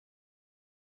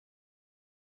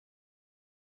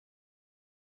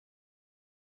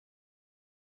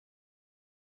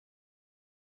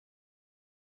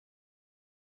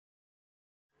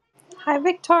Hi,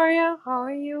 Victoria. How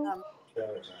are you?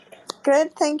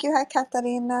 Good, thank you. Hi,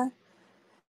 Katarina.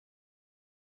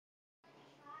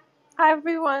 Hi,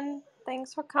 everyone.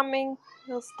 Thanks for coming.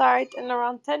 We'll start in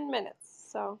around 10 minutes.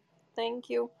 So, thank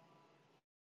you.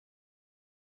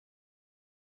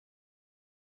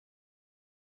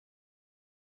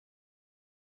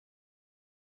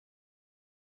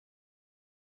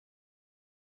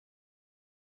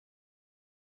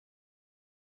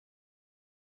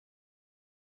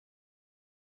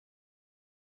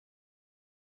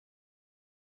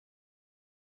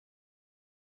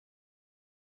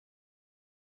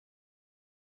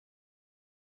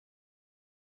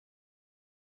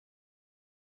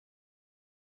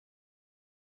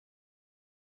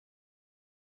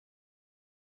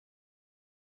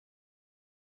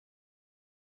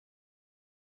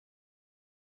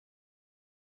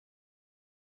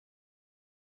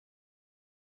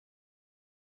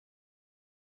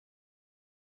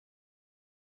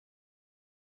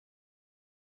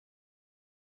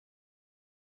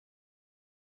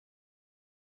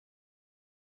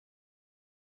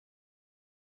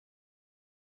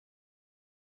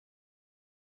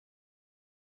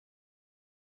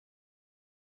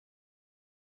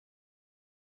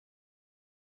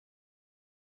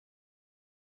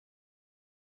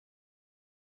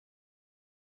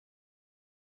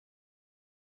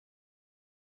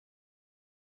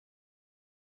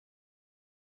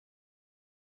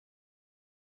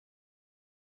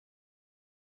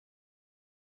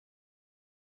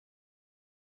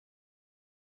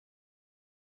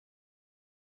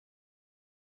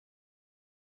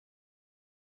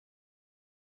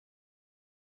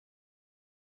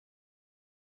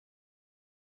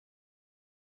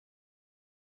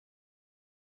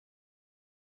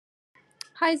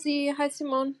 Hi, Z. Hi,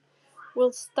 Simone.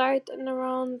 We'll start in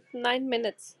around 9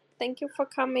 minutes. Thank you for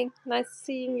coming. Nice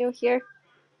seeing you here.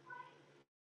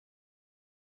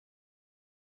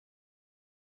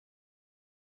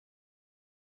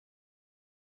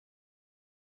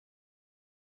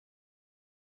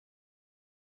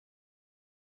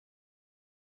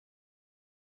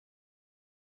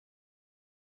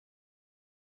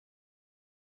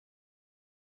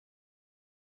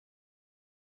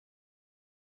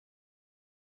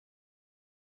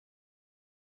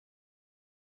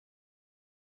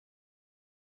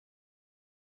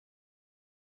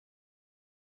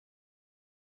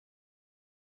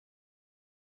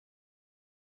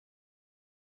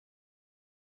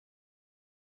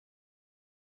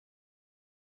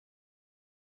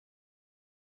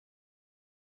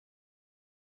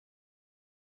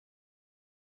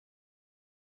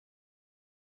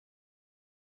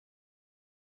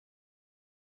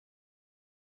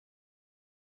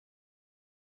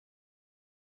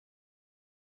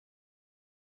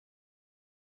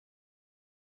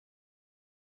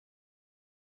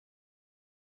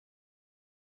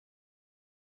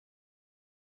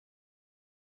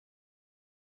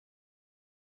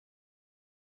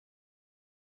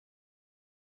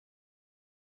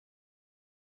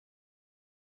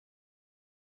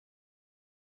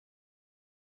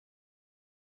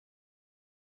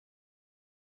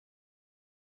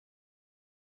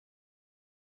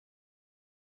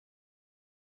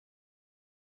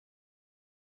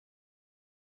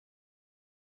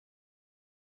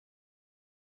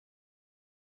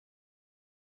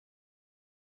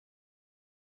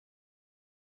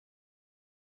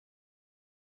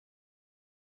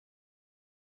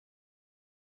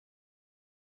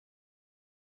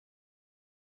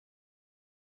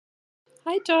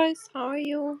 Hi, Joyce. How are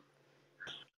you?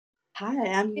 Hi,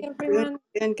 I'm Hey, doing, everyone.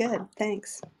 doing good,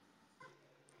 thanks.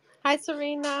 Hi,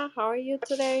 Serena. How are you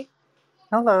today?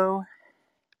 Hello.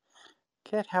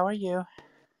 Good. How are you?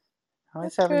 How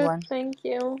Good, is good. everyone? Thank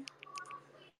you.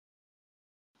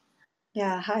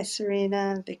 Yeah, hi,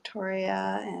 Serena,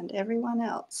 Victoria, and everyone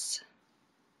else.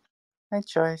 Hi,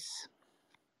 Joyce.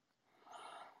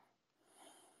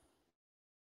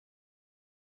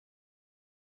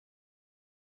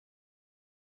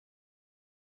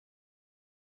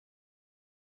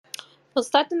 We'll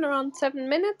start in around 7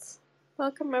 minutes.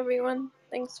 Welcome, everyone.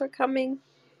 Thanks for coming.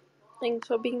 Thanks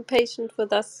for being patient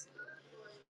with us.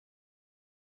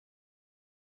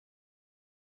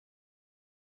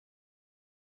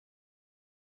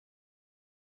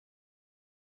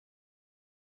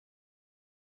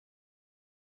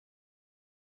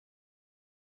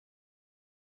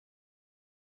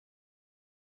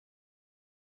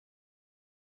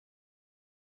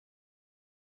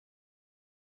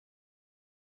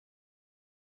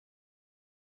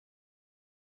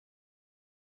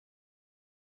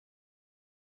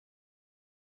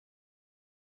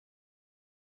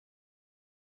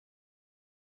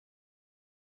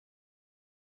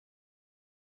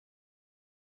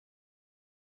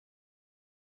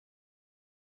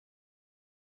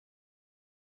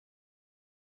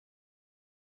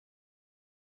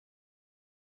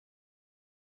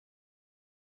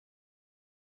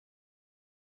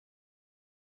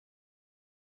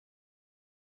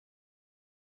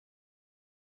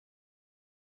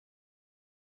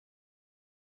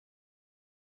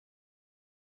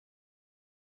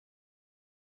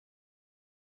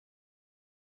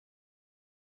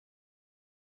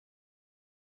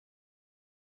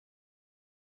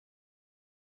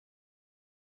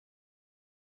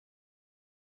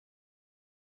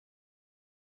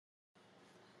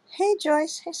 Hey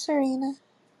Joyce, hey Serena.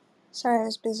 Sorry I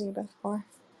was busy before.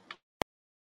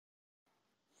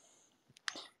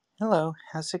 Hello,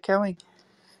 how's it going?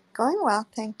 Going well,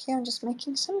 thank you. I'm just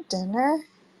making some dinner.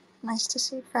 Nice to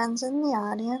see friends in the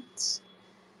audience.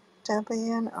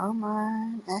 W and Omar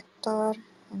and Hector,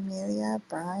 Amelia,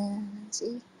 Brian, and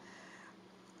Z.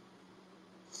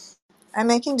 I'm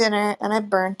making dinner and I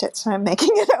burnt it, so I'm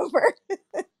making it over.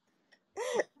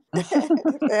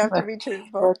 If I have to what, be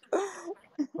truthful.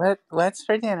 what, what's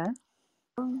for dinner?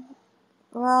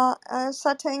 Well, I was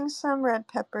sauteing some red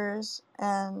peppers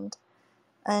and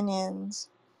onions,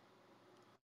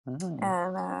 Mm.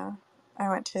 and I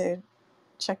went to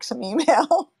check some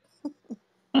email.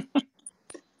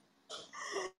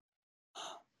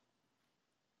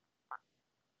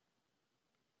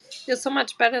 You're so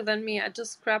much better than me. I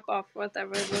just scrap off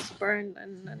whatever was burned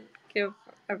and then give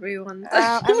everyone.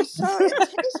 It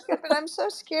tastes good, but I'm so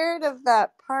scared of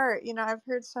that part. You know, I've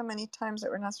heard so many times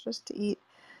that we're not supposed to eat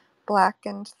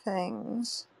blackened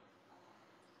things.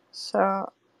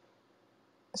 So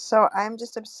I'm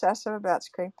just obsessive about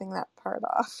scraping that part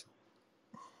off.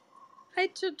 Hi,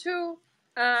 Tutu.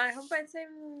 I hope I'm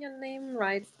saying your name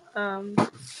right.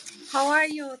 How are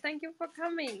you? Thank you for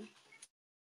coming.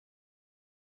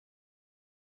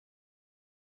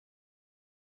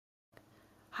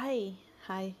 Hi.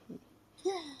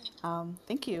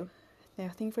 Thank you. Yeah,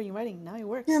 thank you for inviting. Now it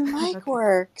works. Your mic Okay.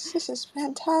 works. This is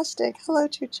fantastic. Hello,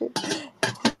 Choo Choo.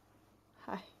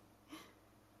 Hi.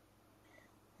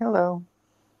 Hello.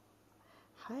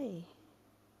 Hi.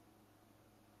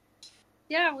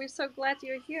 Yeah, we're so glad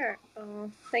you're here.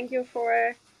 Thank you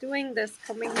for doing this,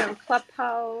 coming here on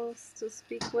Clubhouse to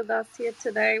speak with us here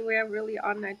today. We are really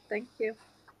honored. Thank you.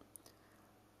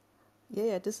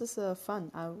 Yeah, this is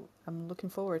fun. I'm looking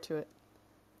forward to it.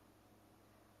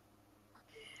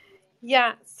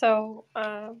 Yeah, so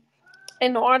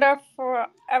in order for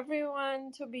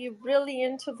everyone to be really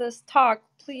into this talk,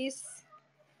 please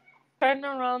turn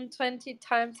around 20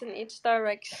 times in each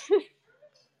direction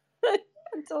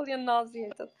until you're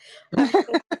nauseated.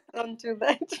 Don't do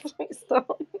that. Please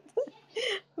don't.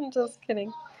 I'm just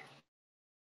kidding.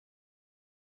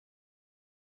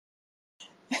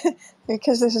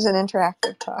 Because this is an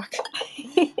interactive talk.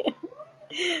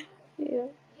 Yeah.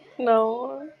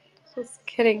 No, just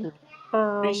kidding.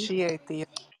 Appreciate the.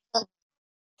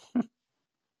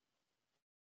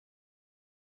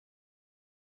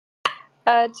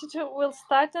 Tutu, we'll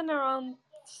start in around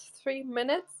 3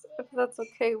 minutes, if that's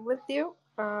okay with you.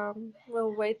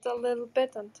 We'll wait a little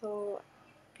bit until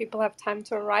people have time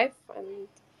to arrive, and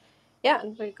yeah,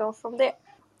 and we go from there.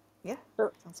 Yeah,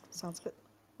 So sounds good.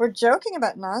 we're joking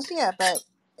about nausea, but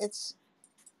it's,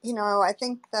 I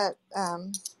think that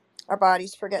our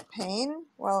bodies forget pain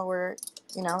while we're,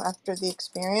 after the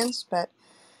experience, but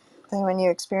then when you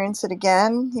experience it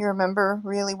again, you remember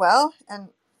really well. And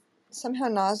somehow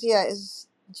nausea is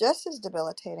just as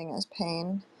debilitating as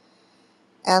pain.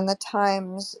 And the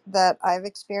times that I've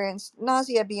experienced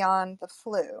nausea beyond the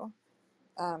flu,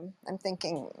 I'm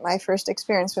thinking my first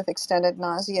experience with extended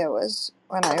nausea was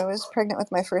when I was pregnant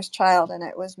with my first child, and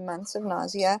it was months of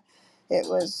nausea. It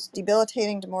was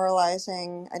debilitating,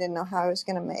 demoralizing. I didn't know how I was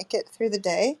going to make it through the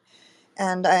day.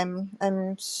 And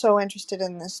I'm so interested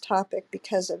in this topic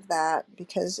because of that,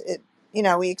 because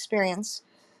we experience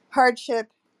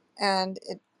hardship, and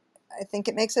I think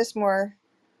it makes us more,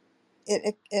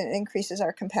 it increases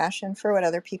our compassion for what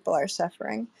other people are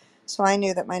suffering. So I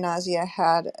knew that my nausea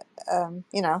had,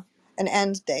 an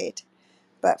end date.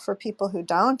 But for people who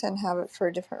don't and have it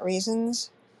for different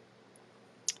reasons,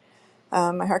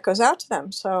 my heart goes out to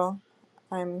them. So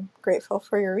I'm grateful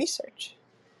for your research.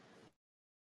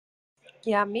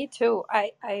 Yeah, me too.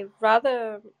 I'm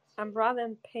rather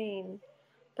in pain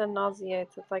than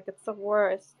nauseated. Like, it's the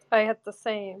worst. I had the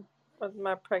same with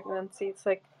my pregnancy. It's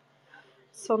like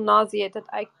so nauseated.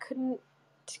 I couldn't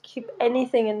keep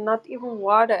anything, and not even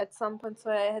water at some point.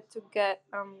 So I had to get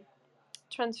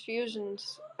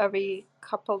transfusions every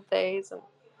couple days, and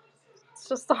it's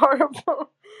just horrible.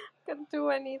 Couldn't do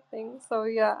anything. So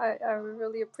yeah, I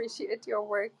really appreciate your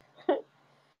work.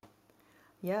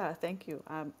 Yeah, thank you.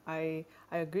 I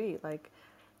agree. Like,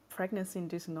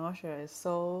 pregnancy-induced nausea is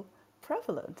so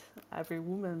prevalent. Every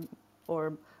woman,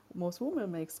 or most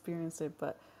women, may experience it,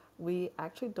 but we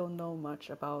actually don't know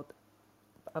much about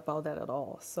that at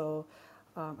all. So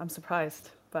I'm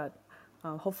surprised, but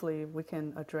hopefully we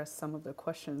can address some of the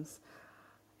questions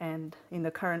and in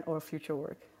the current or future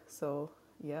work. So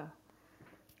yeah.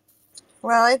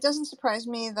 Well, it doesn't surprise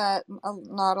me that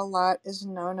not a lot is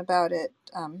known about it,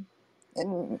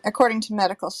 according to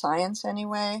medical science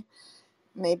anyway.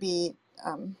 Maybe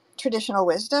traditional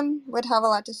wisdom would have a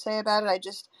lot to say about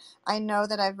it. I know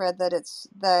that I've read that it's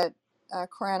that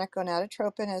chorionic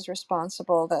gonadotropin is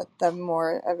responsible, that the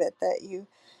more of it that you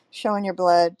show in your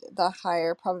blood, the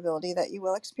higher probability that you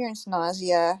will experience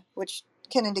nausea, which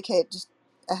can indicate just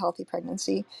a healthy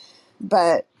pregnancy.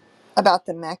 But about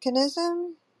the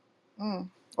mechanism,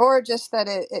 or just that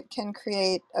it can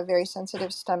create a very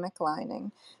sensitive stomach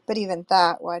lining. But even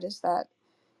that, why does that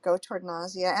go toward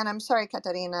nausea? And I'm sorry,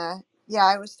 Katarina. Yeah,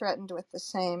 I was threatened with the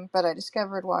same, but I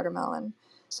discovered watermelon.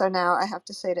 So now I have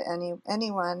to say to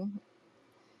anyone,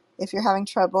 if you're having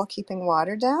trouble keeping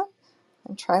water down,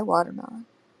 then try watermelon.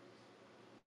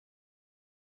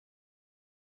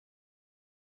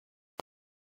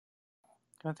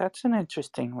 Well, that's an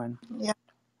interesting one. Yeah,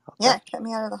 I'll yeah, it kept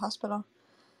me out of the hospital.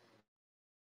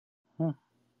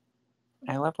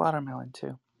 I love watermelon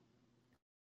too.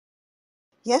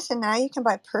 Yes, and now you can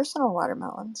buy personal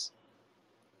watermelons.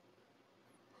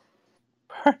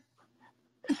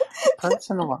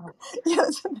 Personal. Yeah,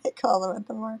 that's what they call them at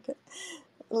the market.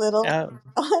 Little Oh.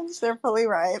 ones, they're fully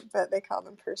ripe, but they call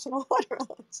them personal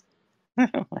watermelons.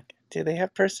 Do they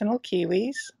have personal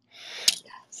kiwis?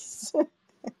 Yes.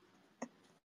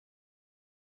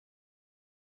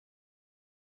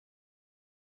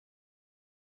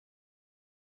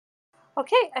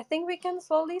 Okay, I think we can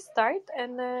slowly start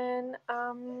and then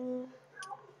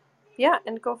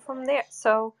and go from there.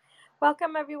 So,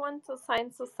 welcome everyone to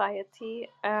Science Society,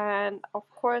 and of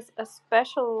course, a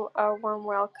special warm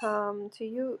welcome to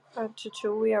you,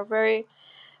 Chuchu. We are very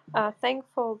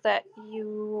thankful that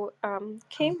you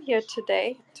came here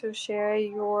today to share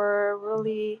your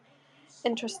really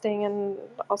interesting and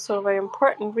also very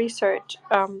important research.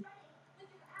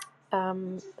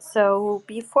 So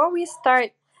before we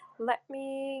start, let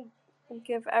me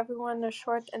give everyone a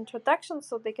short introduction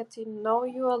so they get to know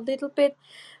you a little bit.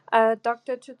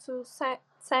 Dr. Tutu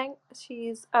Zhang,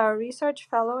 she's a research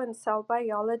fellow in cell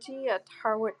biology at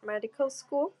Harvard Medical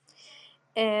School,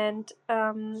 and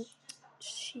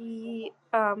she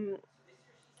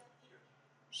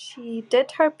she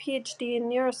did her PhD in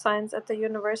neuroscience at the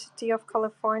University of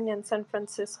California in San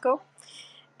Francisco,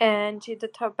 and she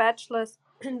did her bachelor's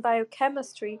in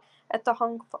biochemistry at the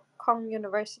Hong Kong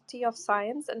University of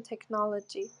Science and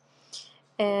Technology.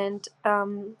 And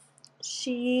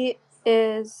she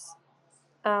is,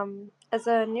 as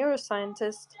a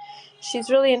neuroscientist, she's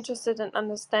really interested in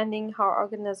understanding how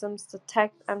organisms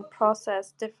detect and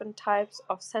process different types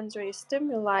of sensory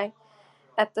stimuli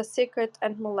at the secret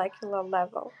and molecular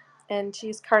level. And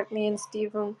she's currently in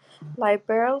Stephen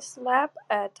Lieberl's lab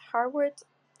at Harvard.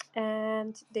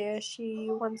 And there she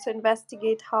wants to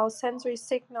investigate how sensory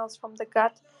signals from the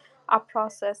gut are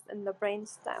processed in the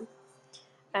brainstem.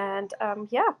 And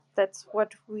that's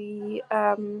what we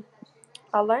are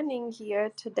learning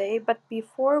here today. But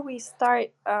before we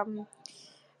start,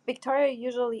 Victoria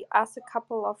usually asks a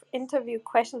couple of interview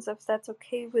questions, if that's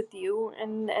okay with you,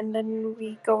 and then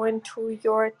we go into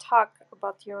your talk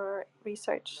about your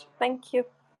research. Thank you.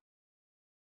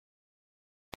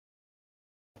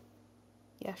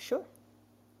 Yeah, sure.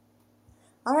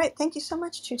 All right, thank you so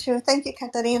much, Chuchu. Thank you,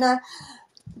 Katarina.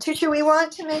 Chuchu, we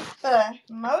want to make the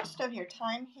most of your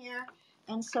time here.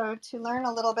 And so to learn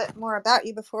a little bit more about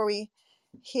you before we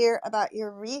hear about your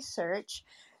research,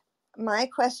 my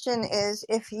question is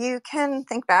if you can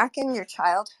think back in your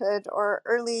childhood or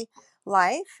early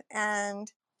life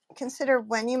and consider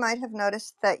when you might have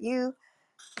noticed that you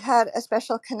had a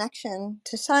special connection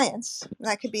to science.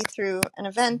 That could be through an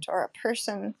event or a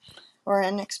person or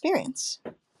an experience.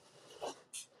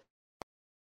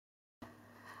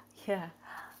 Yeah.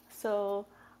 So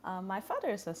my father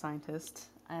is a scientist,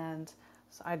 and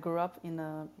so I grew up in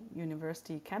a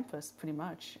university campus pretty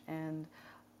much, and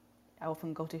I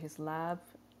often go to his lab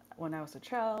when I was a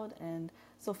child, and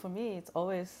so for me, it's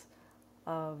always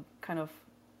kind of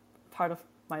part of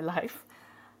my life.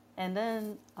 And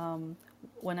then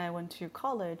when I went to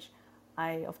college,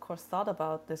 I of course thought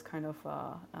about this kind of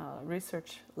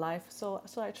research life. So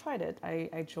I tried it.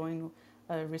 I joined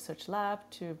a research lab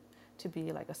to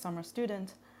be like a summer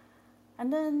student,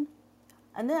 and then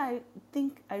I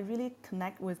think I really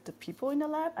connect with the people in the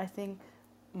lab. I think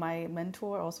my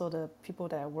mentor, also the people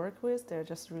that I work with, they're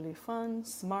just really fun,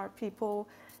 smart people,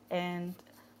 and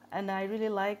I really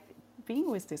like being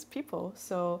with these people.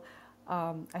 So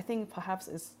I think perhaps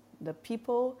it's the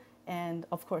people and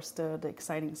of course the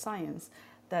exciting science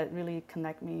that really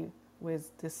connect me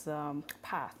with this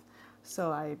path.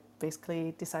 So I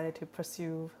basically decided to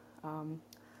pursue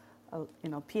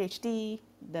PhD.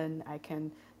 Then I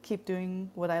can keep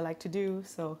doing what I like to do.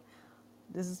 So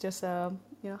this is just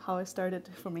how it started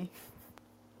for me.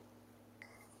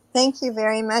 Thank you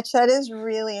very much. That is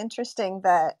really interesting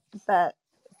that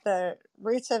the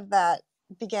roots of that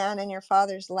began in your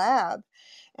father's lab.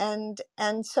 And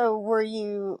so were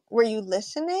you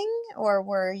listening, or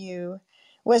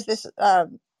was this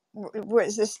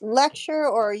was this lecture,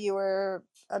 or you were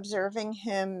observing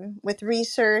him with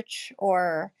research,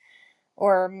 or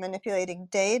manipulating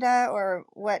data, or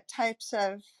what types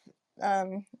of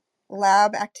um,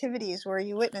 lab activities were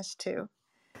you witness to?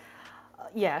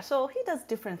 Yeah, so he does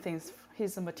different things.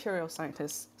 He's a material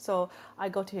scientist. So I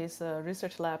go to his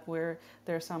research lab where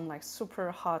there's some like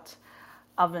super hot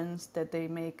ovens that they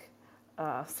make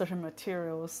certain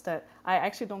materials that I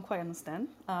actually don't quite understand.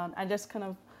 I just kind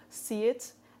of see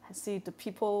it, see the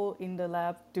people in the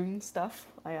lab doing stuff.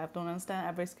 I don't understand.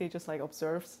 I basically just like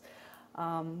observes.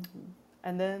 Um,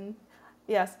 and then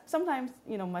yes, sometimes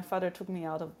my father took me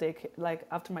out of daycare. Like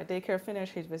after my daycare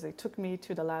finished, he basically took me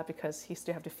to the lab because he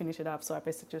still have to finish it up. So I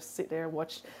basically just sit there,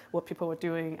 watch what people were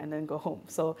doing, and then go home.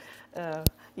 So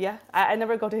yeah, I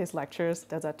never go to his lectures.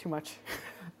 That's too much.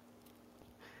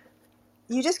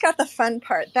 You just got the fun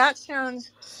part. That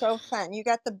sounds so fun. You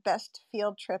got the best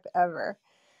field trip ever,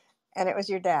 and it was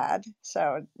your dad.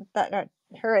 So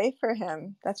hooray for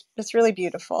him. That's really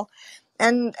beautiful.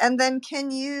 And then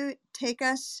can you take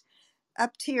us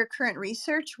up to your current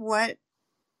research? What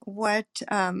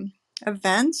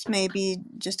events, maybe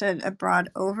just a broad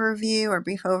overview or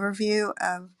brief overview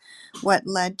of what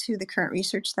led to the current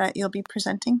research that you'll be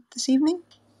presenting this evening?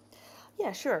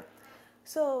 Yeah, sure.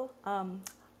 So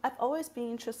I've always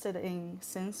been interested in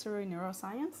sensory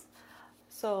neuroscience.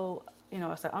 So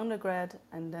as an undergrad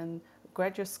and then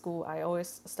graduate school, I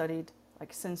always studied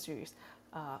like sensory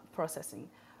processing.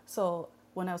 So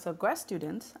when I was a grad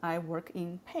student, I work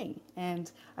in pain, and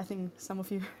I think some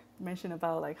of you mentioned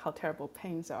about like how terrible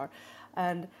pains are,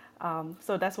 and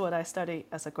so that's what I studied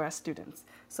as a grad student.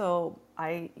 So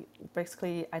I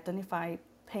basically identified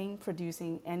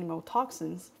pain-producing animal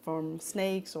toxins from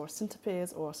snakes or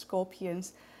centipedes or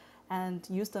scorpions, and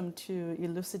use them to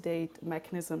elucidate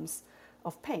mechanisms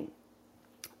of pain.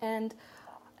 And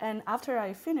after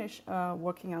I finished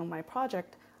working on my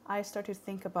project, I started to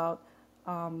think about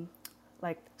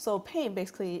so pain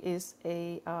basically is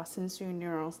a sensory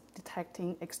neurons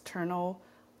detecting external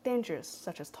dangers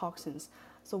such as toxins.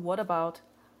 So what about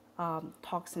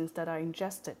toxins that are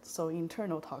ingested, so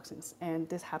internal toxins? And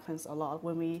this happens a lot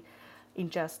when we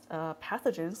ingest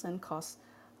pathogens and cause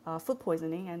food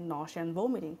poisoning and nausea and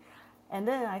vomiting. And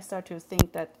then I start to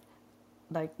think that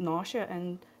like nausea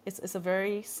and it's a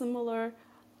very similar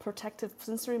protective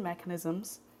sensory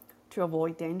mechanisms to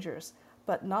avoid dangers,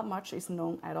 but not much is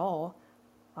known at all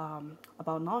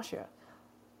about nausea.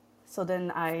 So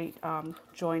then I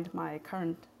joined my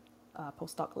current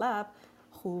postdoc lab,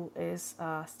 who is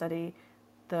study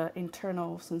the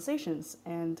internal sensations,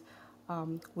 and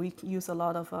we use a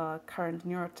lot of current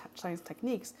neuroscience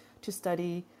techniques to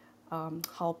study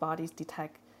how bodies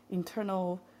detect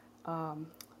internal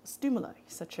stimuli,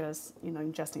 such as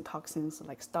ingesting toxins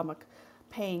like stomach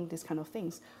pain, these kind of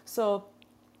things. So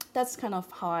that's kind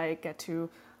of how I get to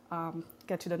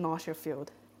the nausea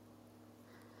field.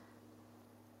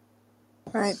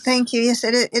 Right. Thank you. Yes,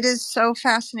 it is so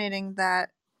fascinating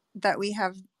that we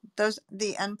have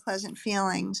the unpleasant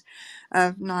feelings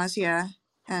of nausea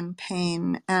and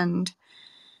pain, and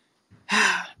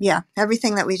yeah,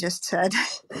 everything that we just said.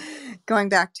 Going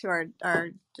back to our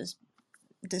just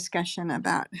discussion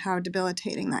about how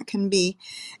debilitating that can be,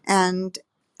 and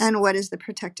what is the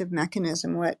protective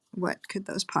mechanism? What could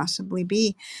those possibly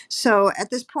be? So at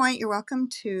this point, you're welcome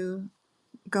to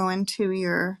go into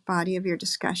your body of your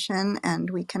discussion, and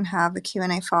we can have a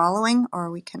Q&A following,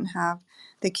 or we can have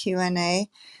the Q&A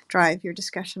drive your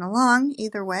discussion along,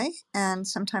 either way. And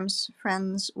sometimes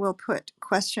friends will put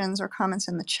questions or comments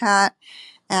in the chat,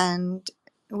 and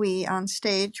we on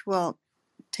stage will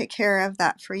take care of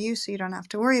that for you, so you don't have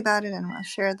to worry about it, and we'll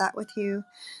share that with you.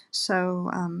 So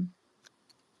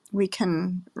we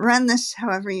can run this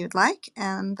however you'd like,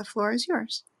 and the floor is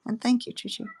yours. And thank you, Chi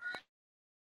Chi.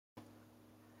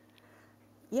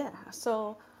 Yeah,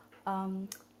 so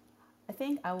I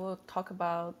think I will talk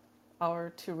about our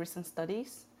two recent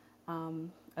studies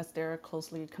as they're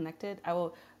closely connected. I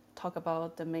will talk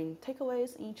about the main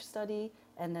takeaways in each study,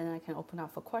 and then I can open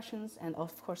up for questions. And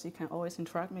of course, you can always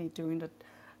interrupt me during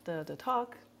the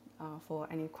talk for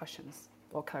any questions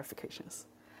or clarifications.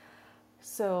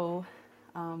 So,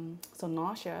 so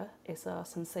nausea is a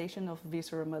sensation of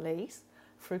visceral malaise,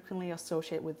 frequently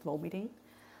associated with vomiting.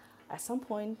 At some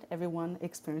point, everyone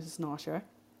experiences nausea,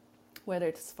 whether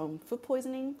it's from food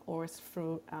poisoning or it's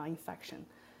through infection.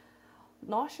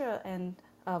 Nausea and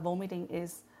vomiting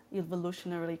is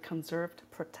evolutionarily conserved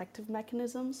protective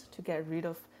mechanisms to get rid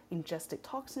of ingested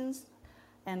toxins,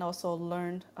 and also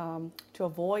learned to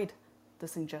avoid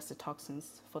these ingested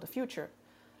toxins for the future.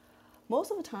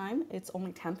 Most of the time, it's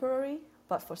only temporary,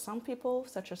 but for some people,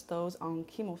 such as those on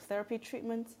chemotherapy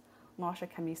treatments, nausea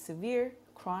can be severe,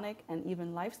 chronic, and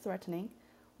even life-threatening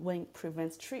when it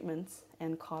prevents treatments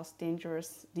and cause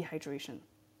dangerous dehydration.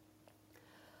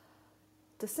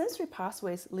 The sensory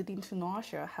pathways leading to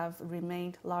nausea have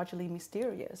remained largely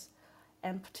mysterious,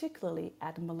 and particularly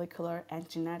at the molecular and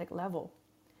genetic level.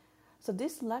 So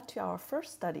this led to our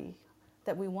first study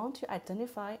that we want to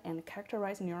identify and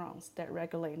characterize neurons that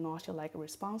regulate nausea-like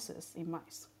responses in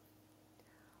mice.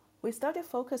 We started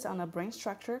focus on a brain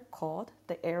structure called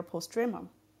the aeropostrema.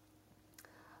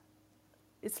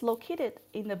 It's located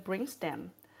in the brainstem.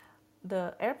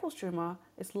 The aeropostrema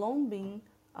is long been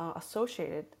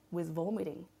associated with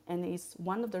vomiting, and is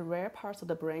one of the rare parts of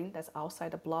the brain that's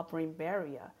outside the blood-brain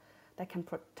barrier that can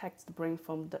protect the brain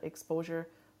from the exposure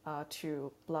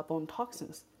to blood-borne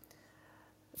toxins.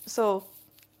 So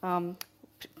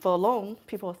for long,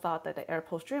 people thought that the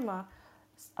aeropostrema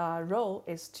role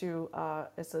is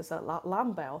is an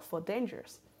alarm bell for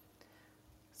dangers.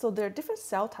 So there are different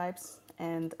cell types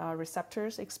and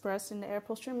receptors expressed in the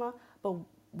aeropostrema, but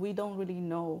we don't really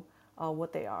know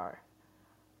what they are.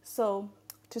 So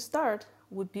to start,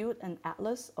 we built an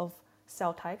atlas of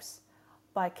cell types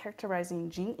by characterizing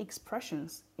gene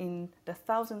expressions in the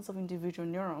thousands of individual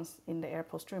neurons in the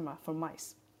aeropostrema for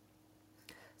mice.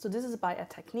 So this is by a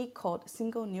technique called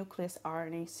single nucleus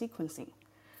RNA sequencing.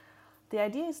 The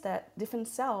idea is that different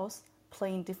cells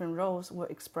playing different roles will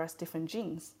express different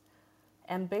genes.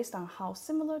 And based on how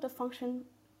similar the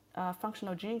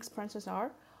functional gene expressions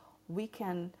are, we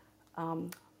can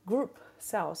group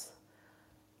cells,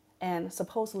 and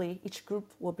supposedly each group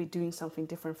will be doing something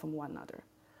different from one another.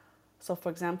 So for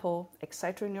example,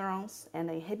 excitatory neurons and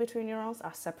inhibitory neurons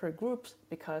are separate groups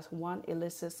because one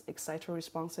elicits excitatory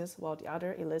responses while the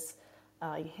other elicits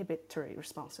inhibitory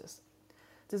responses.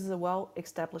 This is a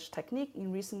well-established technique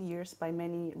in recent years by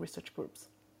many research groups.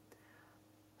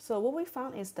 So what we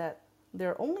found is that there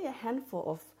are only a handful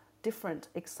of different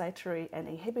excitatory and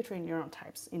inhibitory neuron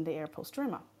types in the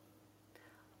aeropostrema.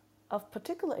 Of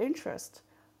particular interest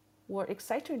were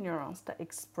excitatory neurons that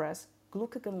express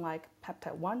glucagon-like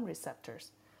peptide 1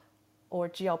 receptors, or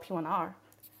GLP-1R.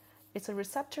 It's a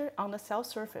receptor on the cell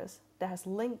surface that has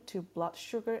linked to blood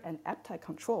sugar and appetite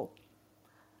control.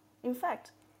 In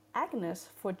fact, agonist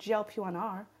for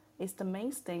GLP-1R is the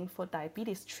mainstay for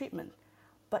diabetes treatment,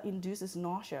 but induces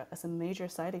nausea as a major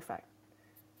side effect.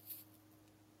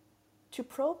 To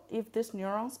probe if these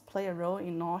neurons play a role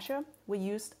in nausea, we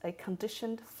used a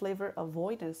conditioned flavor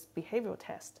avoidance behavioral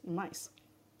test in mice,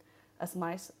 as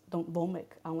mice don't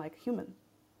vomit unlike humans.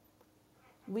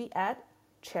 We add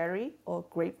cherry or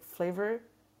grape flavor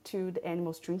to the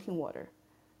animal's drinking water,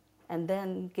 and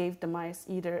then gave the mice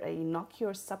either an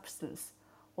innocuous substance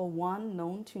or one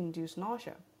known to induce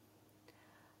nausea.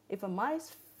 If a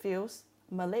mice feels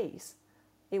malaise,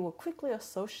 it will quickly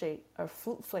associate a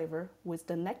fruit flavor with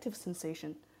the negative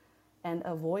sensation and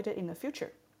avoid it in the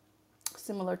future,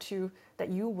 similar to that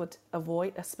you would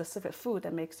avoid a specific food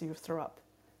that makes you throw up.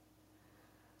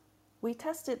 We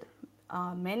tested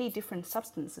many different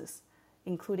substances,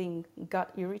 including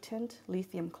gut irritant,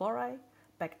 lithium chloride,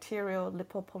 bacterial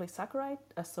lipopolysaccharide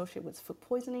associated with food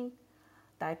poisoning,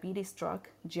 diabetes drug,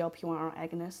 GLP-1R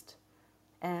agonist,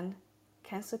 and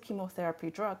cancer chemotherapy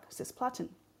drug, cisplatin.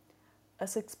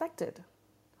 As expected,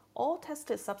 all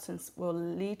tested substances will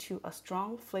lead to a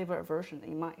strong flavor aversion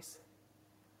in mice.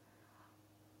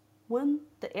 When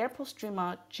the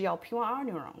aeropostrema GLP-1R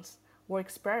neurons were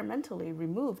experimentally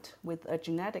removed with a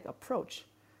genetic approach,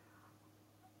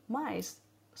 mice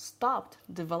stopped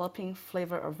developing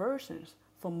flavor aversions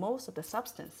for most of the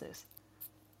substances,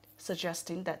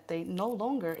 suggesting that they no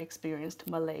longer experienced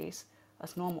malaise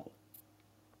as normal.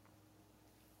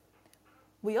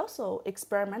 We also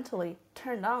experimentally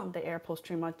turned on the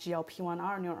aeropostrema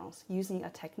GLP-1R neurons using a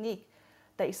technique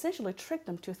that essentially tricked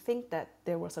them to think that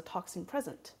there was a toxin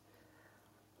present.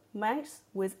 Mice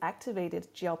with activated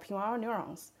GLP-1R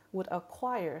neurons would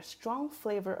acquire strong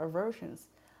flavor aversions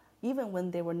even when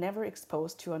they were never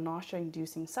exposed to a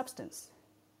nausea-inducing substance.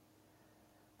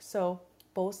 So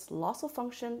both loss of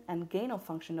function and gain of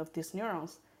function of these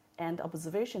neurons and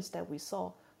observations that we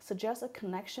saw suggest a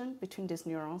connection between these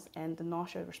neurons and the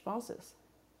nausea responses.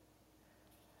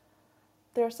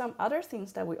 There are some other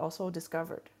things that we also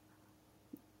discovered.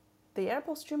 The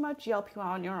aeropostrema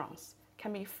GLP-1R neurons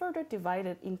can be further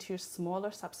divided into smaller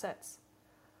subsets.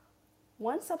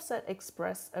 One subset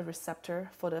express a receptor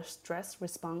for the stress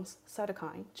response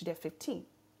cytokine GDF15.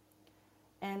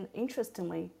 And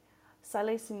interestingly,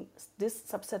 silencing this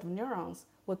subset of neurons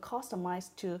will cause the mice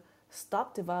to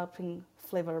stop developing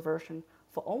flavor aversion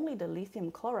for only the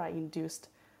lithium chloride induced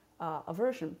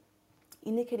aversion,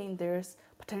 indicating there's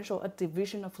potential a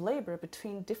division of labor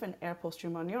between different air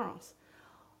post-traumatic neurons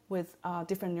with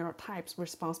different neurotypes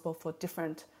responsible for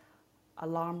different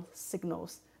alarm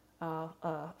signals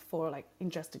for like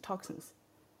ingested toxins.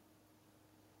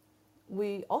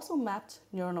 We also mapped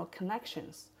neuronal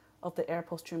connections of the air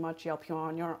post-traumatic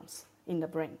GLP-1 neurons in the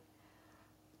brain.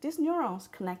 These neurons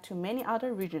connect to many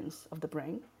other regions of the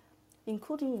brain,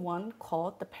 including one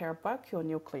called the parabrachial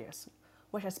nucleus,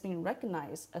 which has been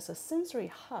recognized as a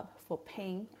sensory hub for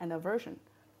pain and aversion.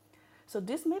 So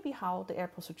this may be how the air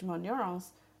post-traumatic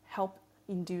neurons help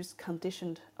induce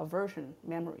conditioned aversion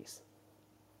memories.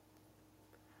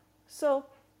 So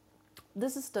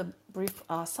this is the brief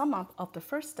sum up of the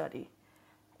first study.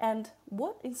 And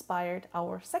what inspired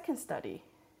our second study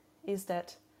is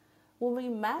that when we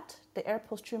mapped the air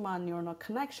post-traumatic neuronal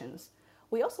connections,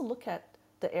 we also look at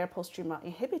the air post-traumatic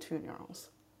inhibitory neurons.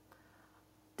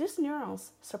 These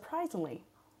neurons, surprisingly,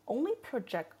 only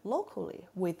project locally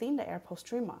within the air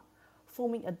post-traumatic,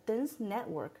 forming a dense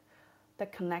network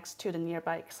that connects to the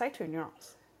nearby excitory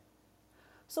neurons.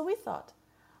 So we thought,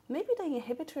 maybe the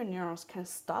inhibitory neurons can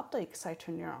stop the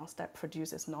excitory neurons that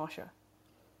produces nausea.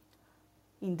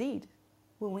 Indeed,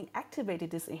 when we activated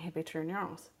these inhibitory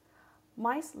neurons,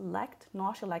 mice lacked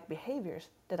nausea-like behaviors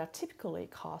that are typically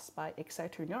caused by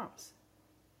excitory neurons.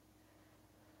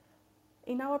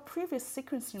 In our previous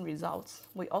sequencing results,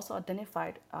 we also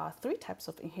identified 3 types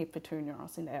of inhibitory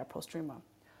neurons in the air post-traumatic.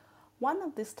 One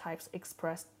of these types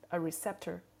expressed a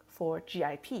receptor for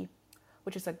GIP,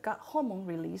 which is a gut hormone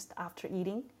released after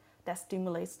eating that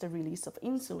stimulates the release of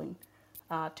insulin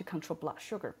to control blood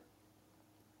sugar.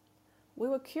 We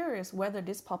were curious whether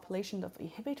this population of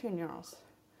inhibitory neurons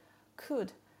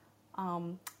could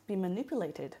be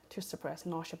manipulated to suppress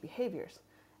nausea behaviors,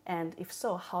 and if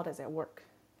so, how does it work?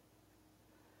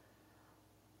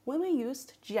 When we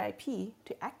used GIP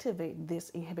to activate these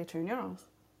inhibitory neurons,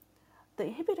 the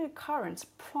inhibitory currents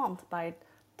prompted by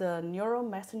the neural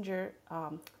messenger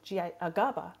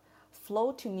GABA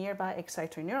flow to nearby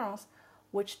excitory neurons,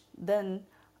 which then,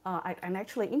 and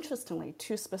actually interestingly,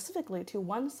 specifically to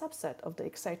one subset of the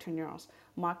excitory neurons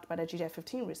marked by the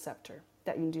GDF15 receptor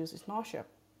that induces nausea,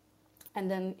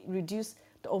 and then reduce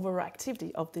the overall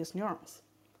activity of these neurons.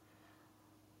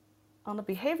 On the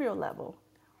behavioral level,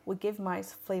 we give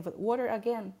mice flavored water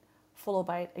again, followed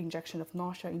by injection of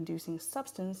nausea-inducing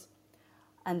substance,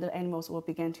 and the animals will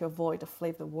begin to avoid the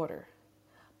flavored water.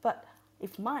 But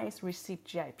if mice receive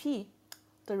GIP,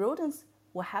 the rodents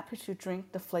were happy to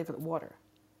drink the flavored water.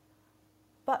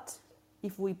 But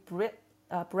if we bred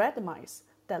the mice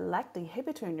that lack the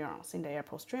inhibitory neurons in the air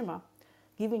post-traumatic,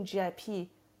 giving GIP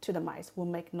to the mice will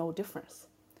make no difference.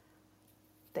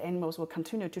 The animals will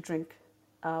continue to drink,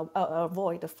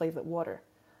 avoid the flavored water.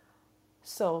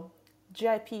 So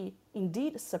GIP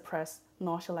indeed suppresses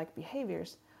nausea-like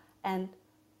behaviors, and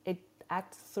it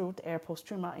acts through the air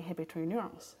post-traumatic inhibitory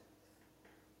neurons.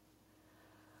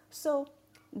 So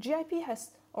GIP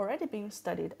has already been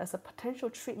studied as a potential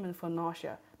treatment for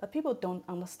nausea, but people don't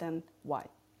understand why.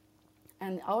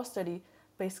 And our study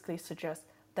basically suggests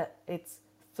that it's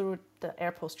through the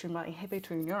air post-traumatic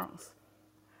inhibitory neurons.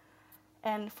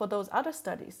 And for those other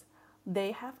studies,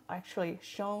 they have actually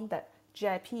shown that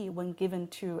GIP, when given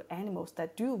to animals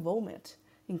that do vomit,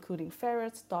 including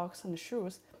ferrets, dogs, and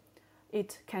shrews,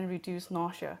 it can reduce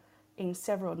nausea in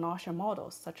several nausea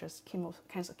models, such as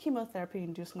cancer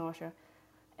chemotherapy-induced nausea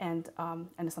and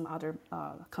some other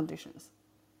conditions.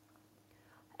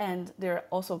 And there are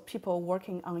also people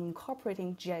working on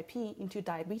incorporating GIP into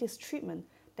diabetes treatment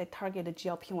that target the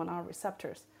GLP-1R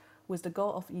receptors with the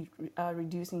goal of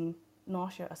reducing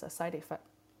nausea as a side effect.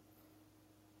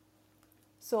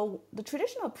 So the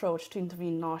traditional approach to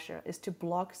intervene nausea is to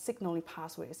block signaling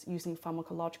pathways using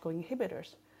pharmacological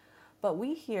inhibitors. But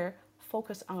we here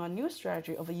focus on a new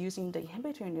strategy of using the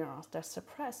inhibitory neurons that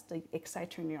suppress the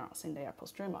excitory neurons in the air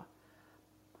post-traumatic.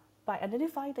 By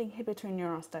identifying the inhibitory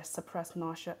neurons that suppress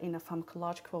nausea in a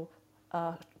pharmacologically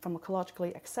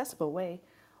accessible way,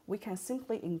 we can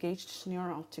simply engage this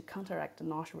neuron to counteract the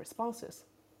nausea responses.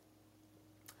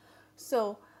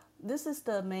 So this is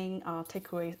the main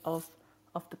takeaway of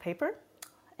the paper,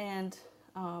 and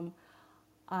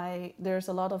there's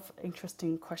a lot of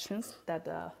interesting questions that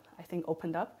I think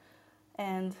opened up,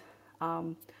 and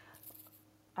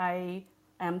I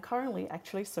I'm currently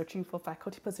actually searching for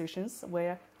faculty positions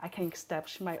where I can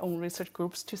establish my own research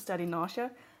groups to study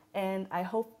nausea, and I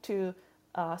hope to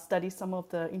study some of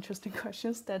the interesting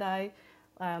questions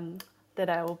um, that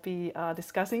I will be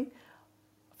discussing.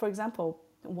 For example,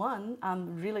 one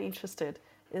I'm really interested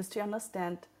is to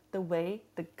understand the way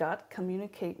the gut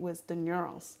communicate with the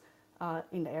neurons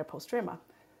in the airpoststrema.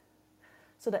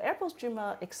 So the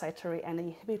airpoststrema excitatory and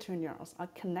inhibitory neurons are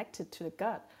connected to the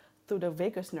gut through the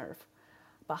vagus nerve.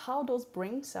 But how those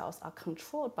brain cells are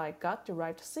controlled by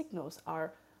gut-derived signals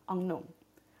are unknown.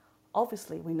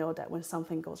 Obviously, we know that when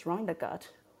something goes wrong in the gut,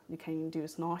 you can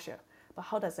induce nausea. But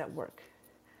how does that work?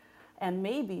 And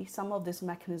maybe some of these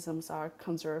mechanisms are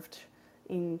conserved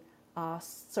in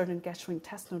certain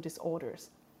gastrointestinal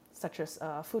disorders, such as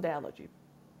food allergy.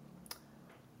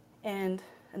 And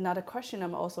another question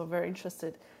I'm also very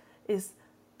interested is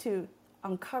to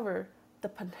uncover the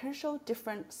potential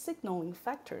different signaling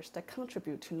factors that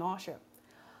contribute to nausea.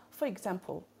 For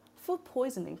example, food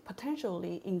poisoning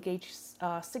potentially engages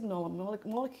signal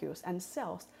molecules and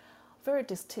cells very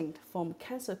distinct from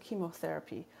cancer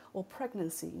chemotherapy or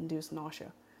pregnancy-induced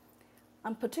nausea.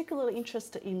 I'm particularly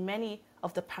interested in many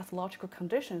of the pathological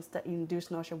conditions that induce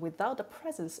nausea without the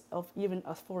presence of even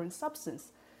a foreign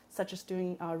substance, such as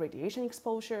during radiation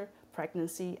exposure,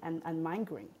 pregnancy, and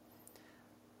migraine.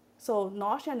 So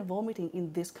nausea and vomiting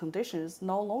in these conditions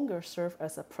no longer serve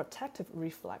as a protective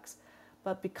reflex,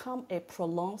 but become a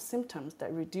prolonged symptoms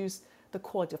that reduce the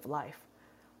quality of life.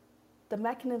 The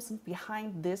mechanisms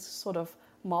behind this sort of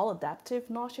maladaptive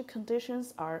nausea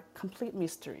conditions are complete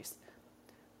mysteries.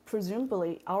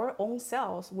 Presumably, our own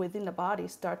cells within the body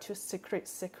start to secrete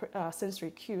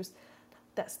sensory cues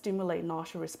that stimulate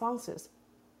nausea responses.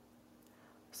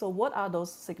 So what are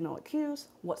those signal cues?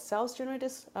 What cells generate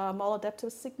these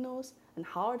maladaptive signals? And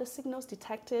how are the signals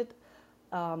detected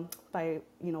by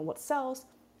what cells?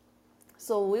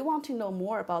 So we want to know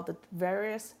more about the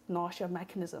various nausea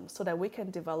mechanisms so that we can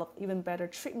develop even better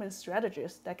treatment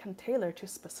strategies that can tailor to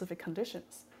specific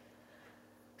conditions.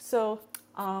 So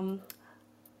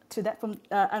to that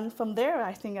and from there,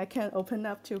 I think I can open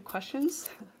up to questions.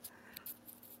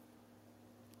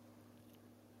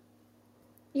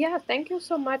 Yeah, thank you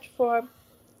so much for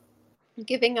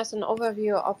giving us an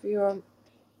overview of your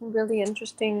really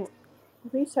interesting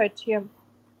research here.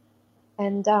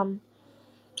 And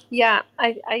yeah,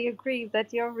 I agree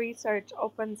that your research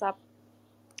opens up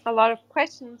a lot of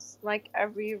questions, like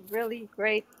every really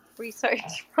great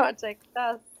research project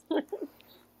does.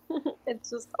 It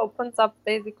just opens up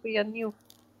basically a new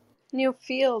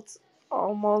field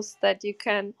almost that you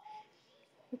can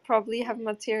probably have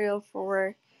material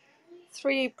for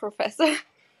 3 professor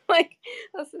like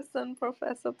assistant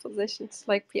professor positions,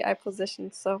 like PI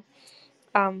positions. So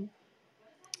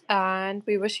and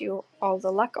we wish you all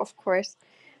the luck, of course,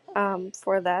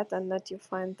 for that, and that you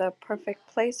find the perfect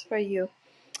place for you.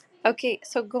 Okay,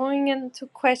 so going into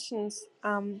questions,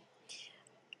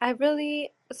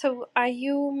 so are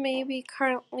you maybe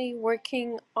currently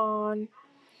working on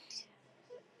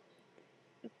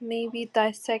maybe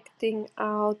dissecting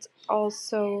out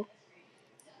also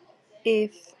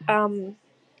if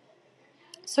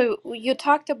so you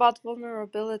talked about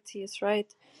vulnerabilities,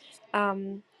 right?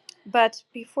 But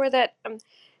before that,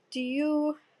 do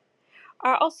you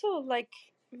are also like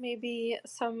maybe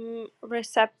some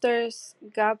receptors,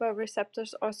 GABA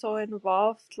receptors, also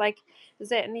involved? Like, is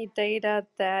there any data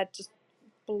that just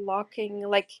blocking,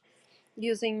 like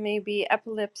using maybe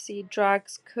epilepsy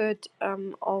drugs could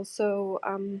also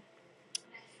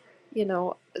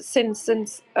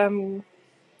since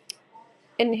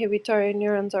inhibitory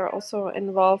neurons are also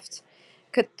involved,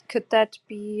 could that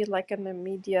be like an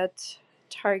immediate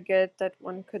target that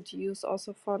one could use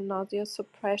also for nausea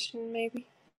suppression maybe?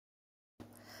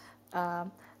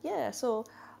 Yeah, so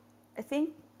I think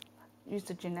use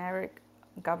the generic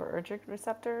GABAergic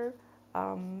receptor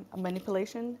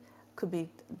manipulation could be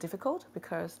difficult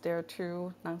because they're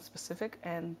too non-specific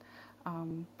and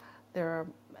there are,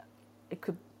 it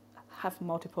could have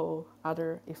multiple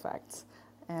other effects.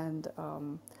 And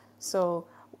so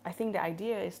I think the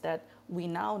idea is that we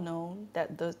now know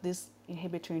that these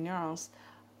inhibitory neurons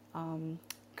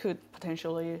could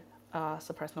potentially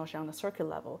suppress nausea on the circuit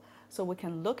level. So we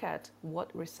can look at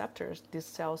what receptors these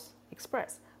cells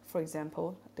express. For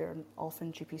example, they're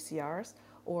often GPCRs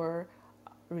or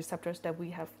receptors that we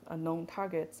have known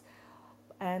targets.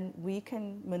 And we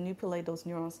can manipulate those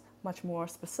neurons much more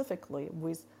specifically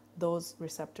with those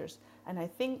receptors. And I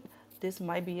think this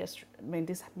might be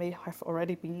this may have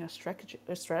already been a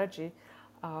strategy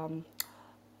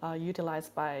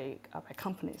utilized by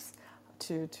companies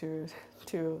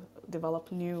to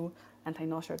develop new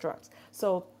anti-nausea drugs.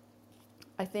 So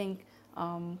I think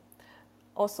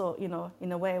also,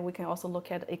 in a way, we can also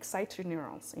look at exciter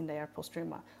neurons in the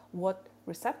apostrema. What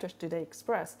receptors do they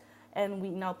express? And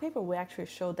in our paper, we actually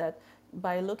showed that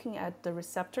by looking at the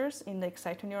receptors in the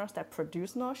exciter neurons that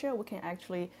produce nausea, we can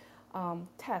actually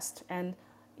test. And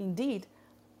indeed,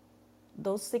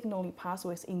 those signaling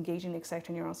pathways engaging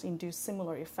exciter neurons induce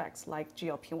similar effects like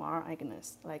GLP-1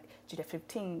 agonists, like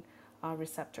GDF15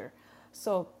 receptor.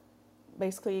 So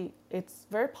basically, it's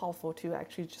very powerful to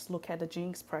actually just look at the gene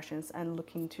expressions and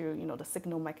look into the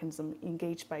signal mechanism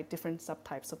engaged by different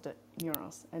subtypes of the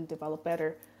neurons and develop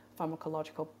better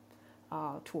pharmacological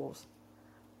tools.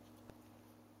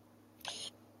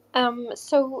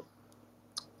 So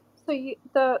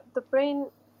the brain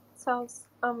cells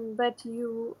that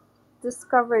you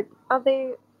discovered, are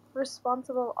they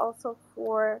responsible also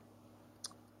for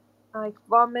like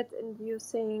vomit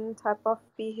inducing type of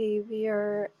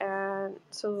behavior, and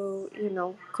so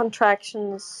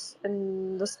contractions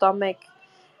in the stomach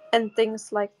and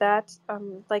things like that?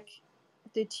 Like,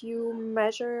 did you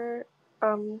measure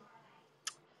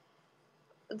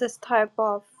this type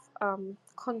of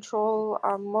control,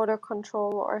 motor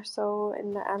control or so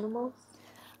in the animals?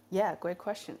 Yeah, great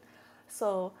question.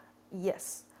 So,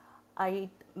 yes, I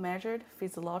measured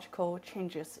physiological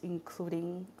changes,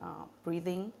 including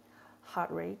breathing,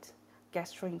 heart rate,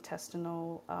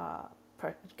 gastrointestinal,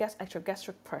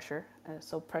 gastric pressure,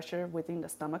 so pressure within the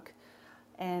stomach.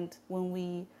 And when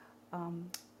we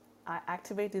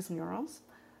activate these neurons,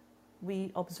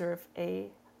 we observe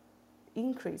a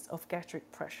increase of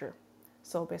gastric pressure,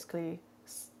 so basically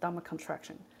stomach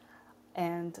contraction,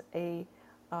 and a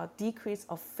decrease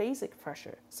of phasic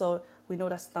pressure. So we know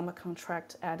that stomach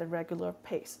contract at a regular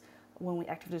pace. When we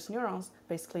activate these neurons,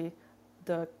 basically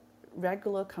the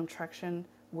regular contraction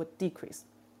would decrease.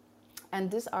 And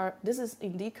this is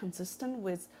indeed consistent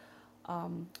with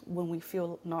when we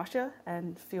feel nausea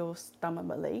and feel stomach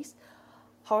malaise.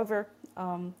 However,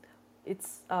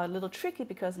 it's a little tricky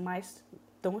because mice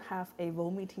don't have a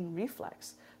vomiting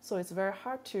reflex, so it's very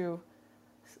hard to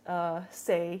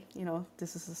say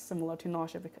this is similar to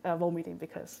nausea, vomiting,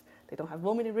 because they don't have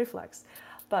vomiting reflex.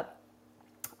 But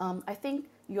I think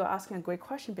you're asking a great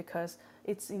question because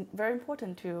it's very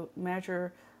important to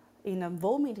measure in a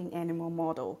vomiting animal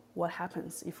model what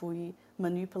happens if we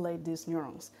manipulate these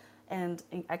neurons. And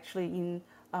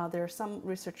there are some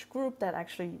research group that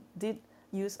actually did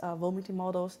use vomiting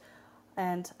models.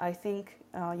 And I think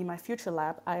in my future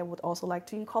lab, I would also like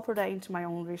to incorporate that into my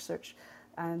own research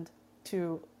and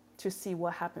to see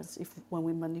what happens when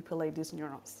we manipulate these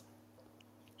neurons.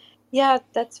 Yeah,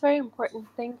 that's very important.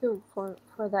 Thank you for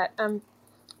that.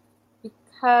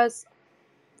 Because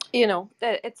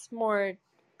that it's more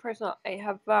personal. I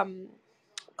have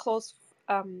close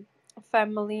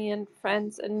family and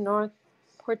friends in North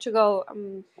Portugal.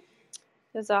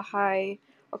 There's a high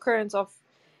occurrence of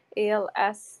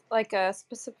ALS, like a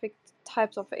specific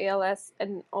types of ALS,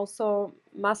 and also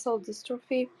muscle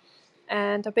dystrophy.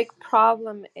 And a big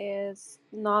problem is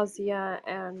nausea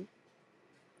and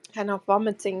kind of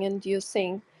vomiting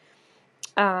inducing.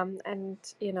 And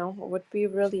it would be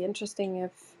really interesting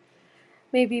if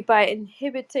maybe by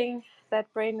inhibiting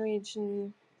that brain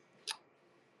region,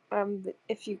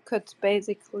 if you could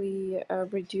basically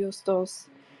reduce those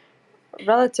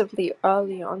relatively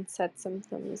early onset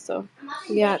symptoms. So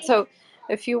yeah, so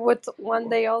if you would one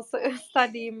day also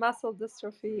study muscle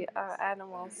dystrophy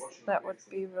animals, that would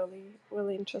be really,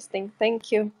 really interesting.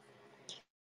 Thank you.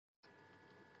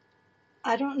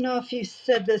 I don't know if you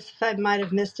said this, if I might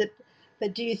have missed it,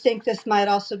 but do you think this might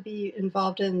also be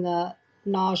involved in the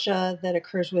nausea that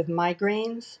occurs with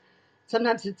migraines?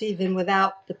 Sometimes it's even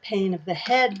without the pain of the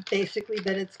head, basically,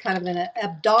 but it's kind of an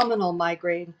abdominal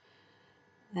migraine.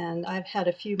 And I've had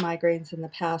a few migraines in the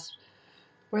past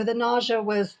where the nausea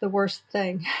was the worst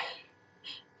thing.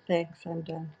 Thanks, I'm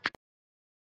done.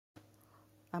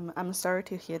 I'm sorry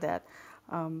to hear that.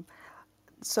 Um,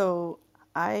 so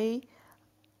I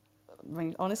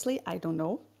honestly, I don't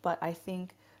know, but I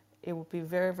think it would be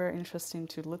very, very interesting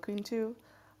to look into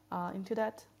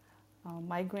that.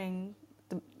 Migraine.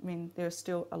 There's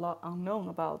still a lot unknown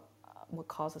about what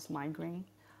causes migraine.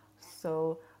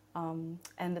 So, and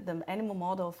the animal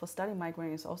model for studying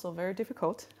migraine is also very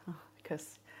difficult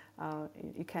because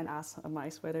you can't ask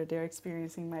mice whether they're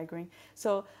experiencing migraine.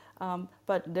 So,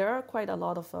 but there are quite a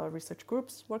lot of research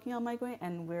groups working on migraine,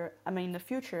 and in the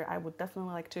future, I would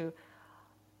definitely like to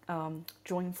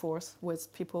join force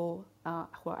with people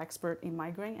who are expert in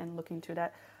migraine and look into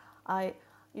that. I,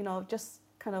 just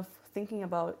kind of thinking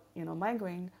about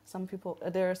migraine, some people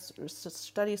there's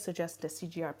studies suggest that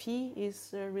CGRP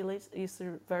is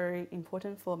very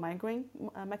important for migraine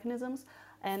mechanisms,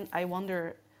 and I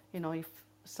wonder if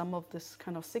some of this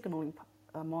kind of signaling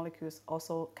molecules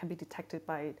also can be detected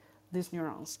by these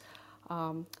neurons.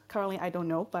 Currently, I don't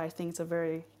know, but I think it's a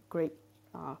very great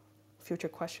future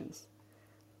questions.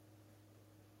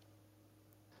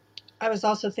 I was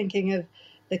also thinking of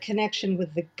the connection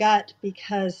with the gut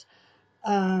because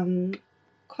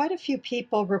quite a few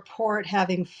people report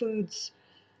having foods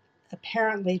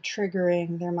apparently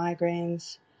triggering their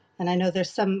migraines. And I know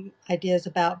there's some ideas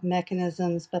about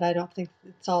mechanisms, but I don't think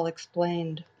it's all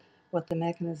explained what the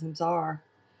mechanisms are.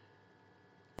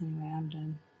 Anyway, I'm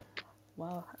done.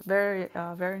 Wow,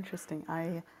 very interesting.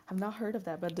 I have not heard of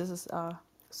that, but this is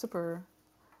super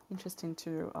interesting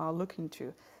to look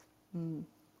into. Mm,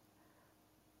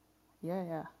 yeah,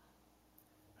 yeah.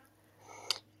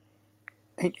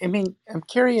 I mean, I'm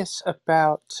curious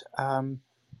about,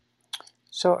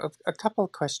 so a couple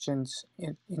of questions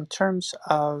in terms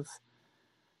of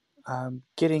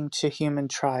getting to human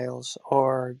trials,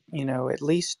 or, at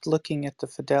least looking at the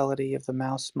fidelity of the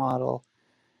mouse model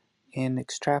in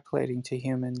extrapolating to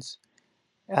humans.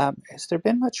 Has there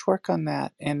been much work on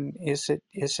that? And is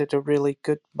it a really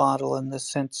good model in the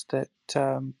sense that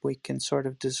we can sort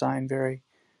of design very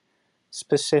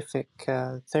specific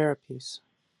therapies?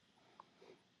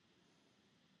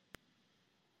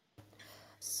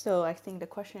 So I think the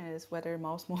question is whether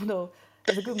mouse model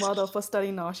is a good model for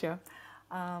studying nausea.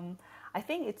 Um, I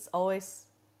think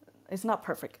it's not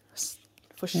perfect.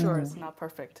 For sure, Mm. it's not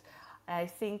perfect. I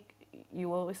think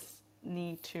you always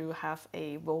need to have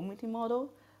a vomiting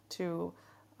model to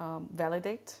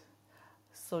validate.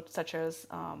 So, such as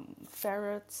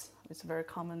ferrets, it's a very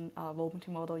common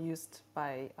vomiting model used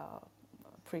by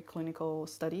preclinical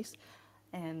studies,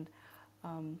 and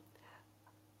um,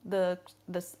 the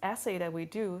this assay that we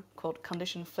do called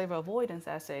conditioned flavor avoidance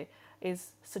assay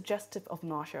is suggestive of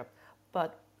nausea,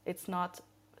 but it's not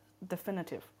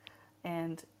definitive,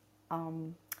 and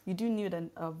you do need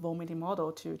a vomiting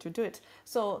model to do it.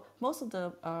 So most of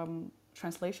the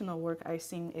translational work I've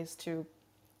seen is to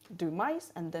do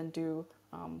mice and then do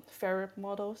ferret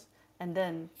models, and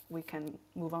then we can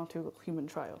move on to human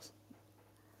trials.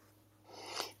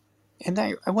 And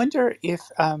I wonder if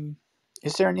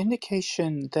is there an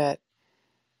indication that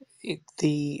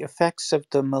the effects of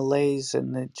the malaise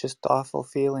and the just awful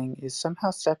feeling is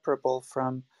somehow separable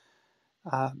from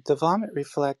the vomit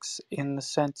reflex, in the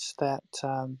sense that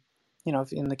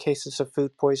if in the cases of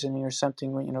food poisoning or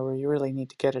something, where you really need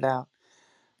to get it out,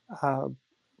 uh,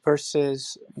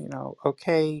 versus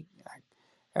okay,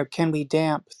 can we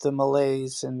damp the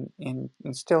malaise and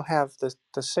still have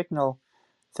the signal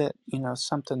that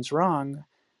something's wrong,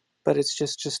 but it's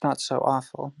just not so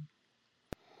awful.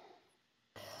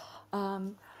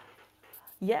 Um,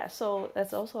 yeah, so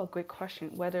that's also a great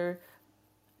question whether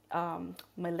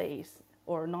malaise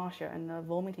or nausea and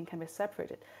vomiting can be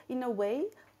separated. In a way,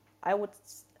 I would.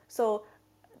 So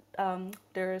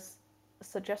there's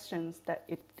suggestions that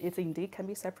it indeed can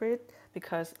be separated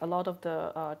because a lot of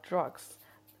the drugs,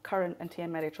 current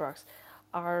antiemetic drugs,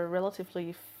 are relatively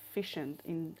efficient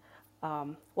in.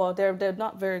 Well, they're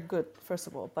not very good, first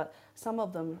of all, but some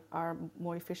of them are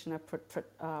more efficient at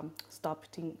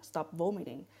stop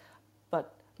vomiting,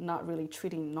 but not really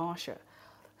treating nausea.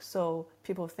 So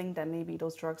people think that maybe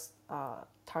those drugs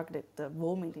targeted the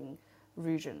vomiting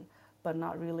region, but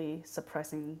not really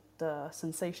suppressing the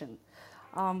sensation.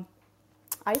 Um,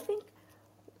 I think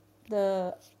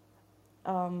the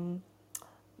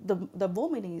the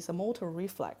vomiting is a motor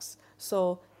reflex.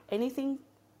 So anything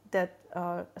that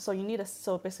so you need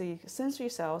so basically sensory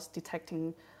cells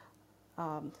detecting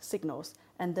signals,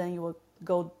 and then you will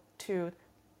go to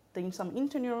some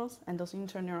interneurons, and those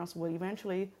interneurons will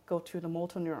eventually go to the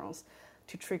motor neurons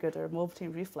to trigger the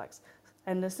vomiting reflex.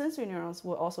 And the sensory neurons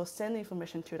will also send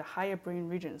information to the higher brain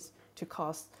regions to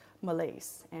cause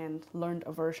malaise and learned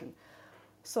aversion.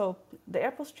 So the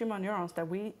apostrema neurons that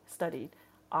we studied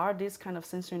are these kind of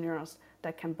sensory neurons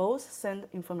that can both send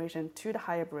information to the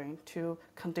higher brain to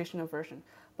condition aversion,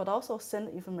 but also send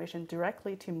information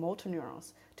directly to motor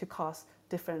neurons to cause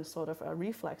different sort of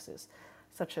reflexes,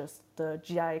 such as the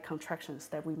GI contractions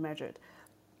that we measured.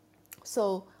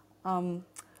 So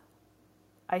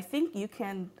I think you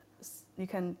can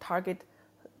target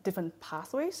different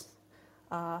pathways,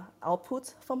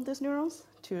 outputs from these neurons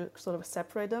to sort of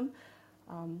separate them.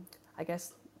 I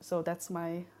guess so. That's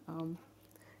my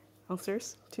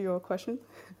answers to your question.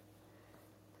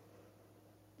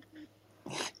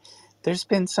 There's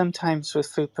been some times with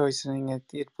food poisoning,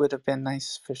 it would have been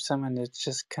nice for someone to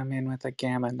just come in with a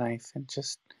gamma knife and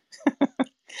just.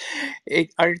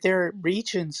 Are there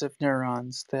regions of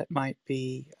neurons that might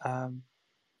be?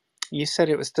 You said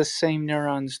it was the same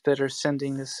neurons that are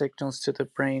sending the signals to the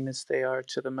brain as they are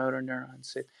to the motor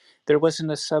neurons. There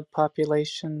wasn't a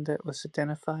subpopulation that was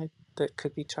identified that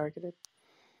could be targeted?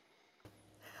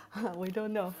 We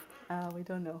don't know. We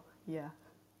don't know. Yeah.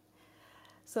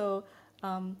 So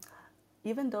um,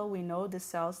 even though we know the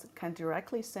cells can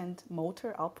directly send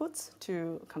motor outputs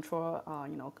to control,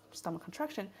 stomach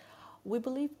contraction, we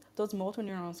believe those motor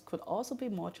neurons could also be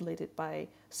modulated by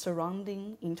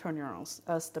surrounding interneurons,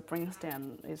 as the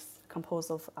brainstem is composed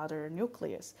of other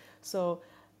nucleus. So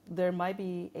there might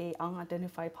be a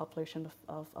unidentified population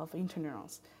of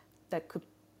interneurons that could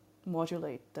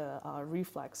modulate the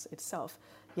reflex itself.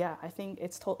 Yeah, I think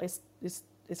it's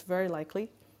very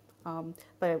likely,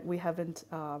 but we haven't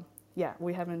done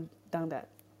that.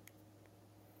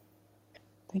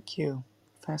 Thank you.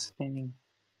 Fascinating.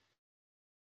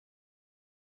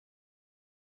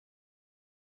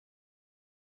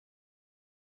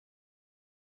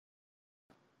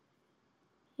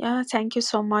 Yeah, thank you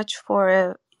so much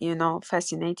for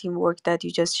fascinating work that you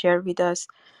just shared with us.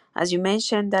 As you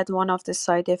mentioned, that one of the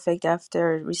side effects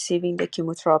after receiving the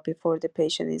chemotherapy for the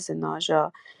patient is the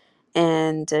nausea,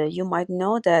 and you might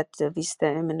know that with the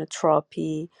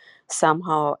immunotherapy,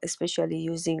 somehow, especially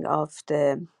using of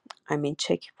the, I mean,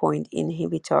 checkpoint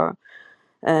inhibitor,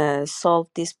 solve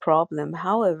this problem.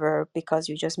 However, because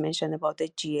you just mentioned about the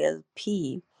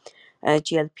GLP-1.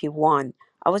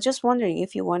 I was just wondering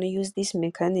if you want to use this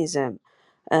mechanism.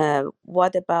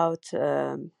 What about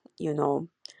some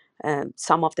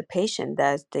of the patients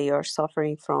that they are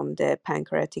suffering from the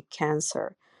pancreatic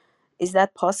cancer? Is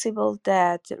that possible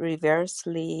that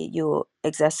reversely you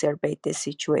exacerbate the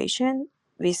situation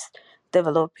with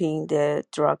developing the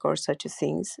drug or such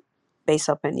things based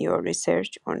upon your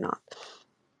research or not?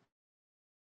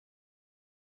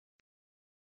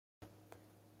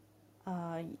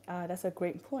 That's a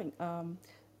great point.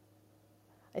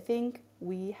 I think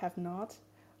we have not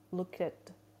looked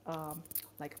at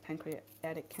like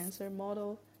pancreatic cancer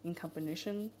model in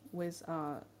combination with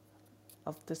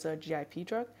of this GIP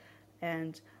drug,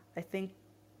 and I think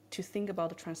to think about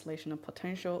the translational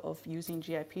potential of using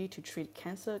GIP to treat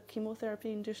cancer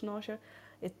chemotherapy-induced nausea,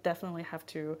 it definitely have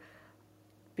to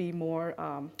be more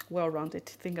well-rounded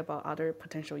to think about other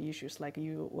potential issues like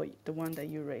the one that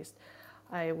you raised.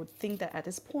 I would think that at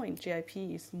this point, GIP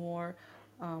is more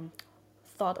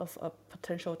thought of a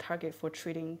potential target for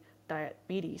treating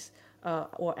diabetes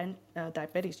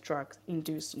diabetes drugs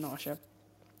induced nausea,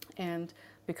 and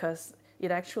because it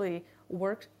actually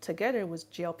worked together with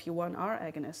GLP-1R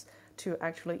agonists to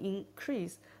actually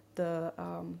increase the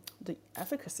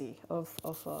efficacy of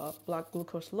blood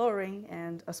glucose lowering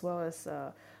and as well as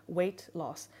weight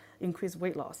loss, increased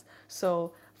weight loss.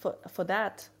 So for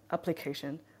that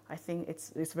application, I think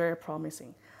it's very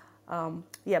promising.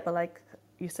 Yeah, but like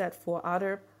you said, for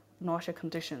other nausea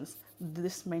conditions,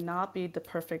 this may not be the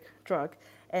perfect drug,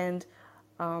 and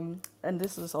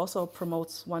this is also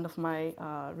promotes one of my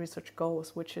research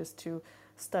goals, which is to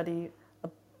study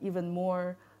even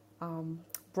more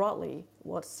broadly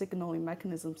what signaling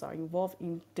mechanisms are involved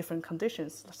in different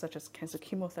conditions, such as cancer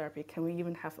chemotherapy. Can we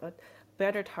even have a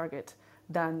better target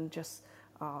than just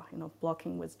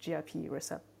blocking with the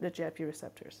GIP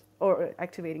receptors or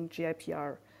activating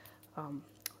GIPR?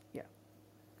 Yeah.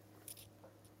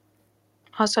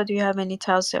 Also, do you have any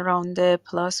thoughts around the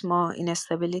plasma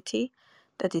instability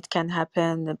that it can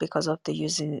happen because of the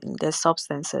using the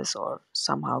substances or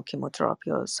somehow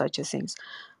chemotherapy or such a things?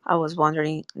 I was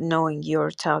wondering, knowing your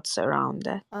thoughts around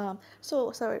that.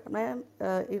 So sorry, ma'am,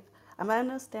 if am I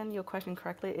understand your question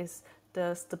correctly? Is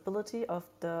the stability of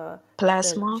the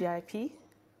Plasma, GIP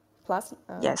plus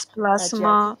yes, GIP?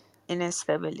 plasma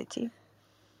instability.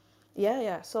 Yeah,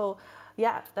 yeah. So,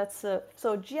 yeah, that's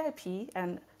so GIP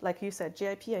and like you said,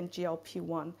 GIP and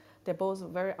GLP-1, they're both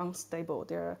very unstable.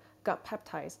 They're gut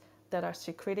peptides that are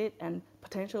secreted and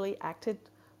potentially acted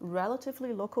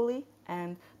relatively locally,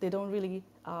 and they don't really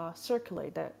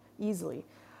circulate that easily.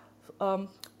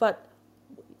 But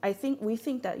we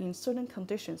think that in certain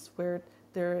conditions where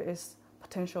there is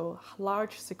potential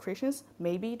large secretions,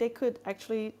 maybe they could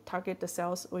actually target the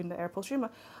cells in the air postrema.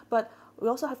 But we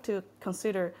also have to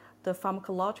consider the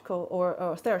pharmacological or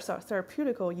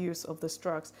therapeutical use of these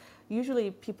drugs. Usually,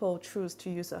 people choose to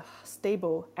use a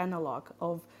stable analog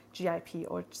of GIP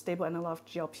or stable analog of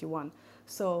GLP-1,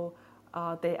 so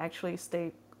they actually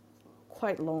stay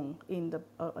quite long in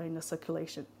the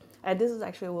circulation. And this is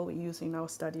actually what we use in our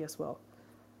study as well.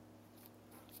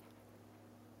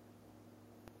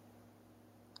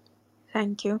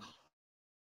 Thank you.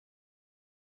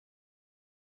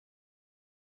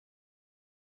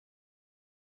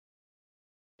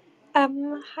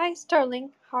 Hi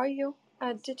Sterling, how are you?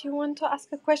 Did you want to ask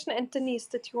a question? And Denise,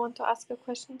 did you want to ask a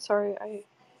question? Sorry, I.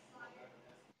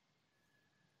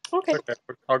 It's Okay. okay.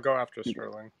 I'll go after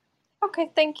Sterling. Okay,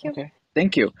 thank you. Okay,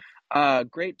 thank you.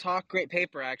 Great talk, great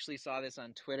paper. I actually saw this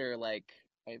on Twitter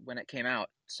when it came out,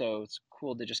 so it's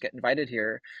cool to just get invited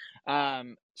here.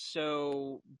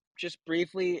 So just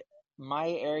briefly, my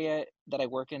area that I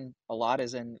work in a lot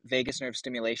is in vagus nerve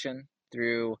stimulation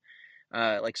through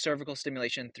like cervical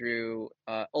stimulation through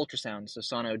ultrasound, so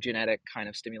sonogenetic kind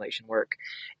of stimulation work.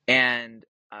 And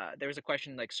there was a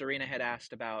question like Serena had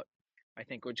asked about, I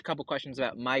think, which a couple questions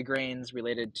about migraines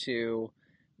related to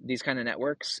these kind of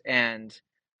networks. And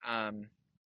um,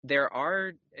 there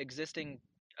are existing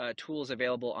tools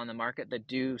available on the market that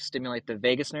do stimulate the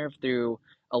vagus nerve through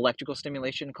electrical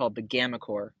stimulation called the gamma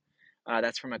core.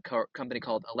 That's from a company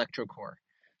called Electrocore.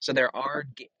 So there are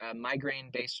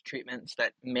migraine-based treatments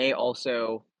that may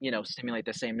also, stimulate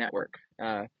the same network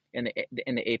in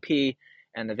the AP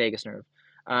and the vagus nerve.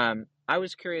 I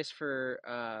was curious for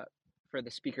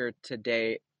the speaker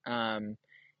today,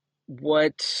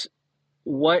 what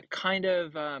kind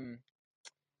of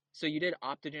so you did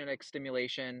optogenetic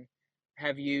stimulation.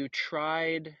 Have you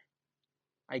tried,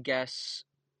 I guess,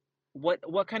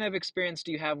 what kind of experience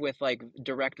do you have with like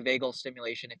direct vagal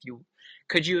stimulation?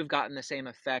 Could you have gotten the same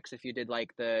effects if you did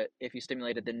if you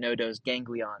stimulated the nodose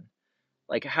ganglion?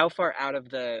 Like how far out of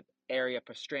the area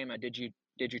postrema did you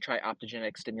try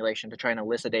optogenetic stimulation to try and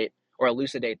elucidate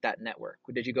that network?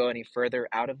 Did you go any further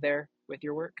out of there with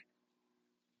your work?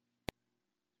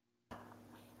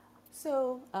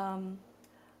 So,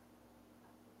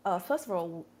 first of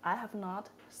all, I have not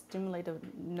stimulated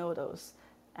nodules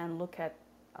and look at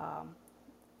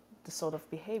the sort of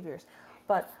behaviors,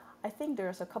 but I think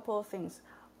there's a couple of things.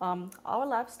 Our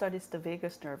lab studies the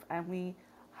vagus nerve, and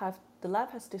the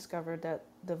lab has discovered that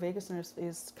the vagus nerve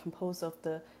is composed of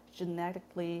the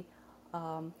genetically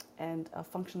and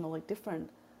functionally different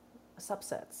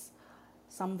subsets.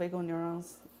 Some vagal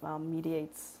neurons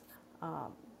mediates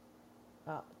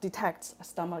detects a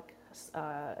stomach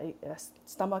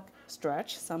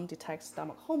stretch, some detect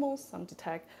stomach hormones, some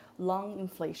detect lung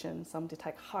inflation, some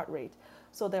detect heart rate.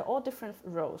 So they're all different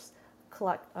roles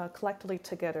collectively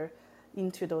together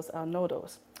into those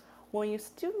nodules. When you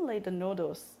stimulate the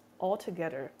nodules all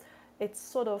together, it's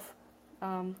sort of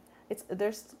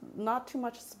there's not too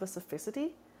much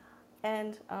specificity,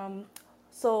 and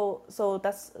so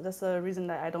that's the reason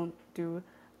that I don't do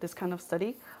this kind of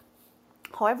study.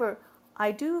 However,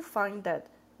 I do find that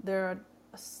there are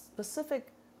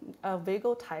specific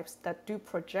vagal types that do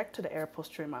project to the air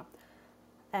postrema,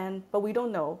 but we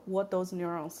don't know what those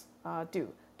neurons do.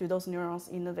 Do those neurons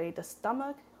innervate the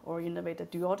stomach or innervate the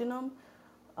duodenum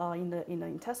in the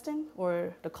intestine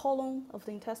or the colon of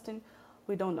the intestine?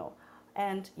 We don't know.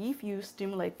 And if you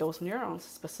stimulate those neurons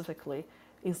specifically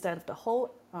instead of the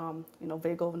whole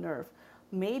vagal nerve,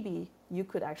 maybe you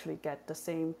could actually get the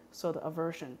same sort of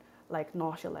aversion, like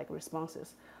nausea-like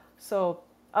responses. So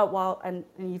and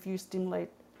if you stimulate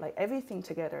like everything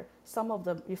together, some of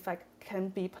the effect can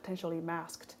be potentially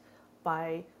masked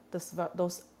by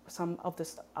some of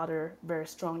this other very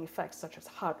strong effects, such as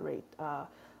heart rate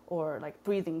or like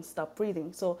stop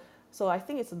breathing. So I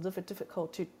think it's a little bit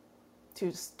difficult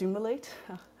to stimulate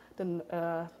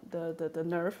the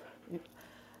nerve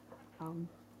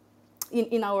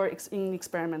in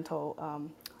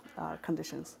experimental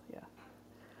conditions. Yeah.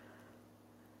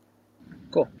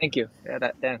 Cool, thank you. Yeah,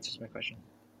 that answers my question.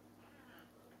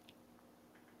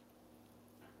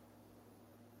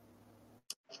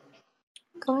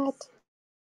 Go ahead.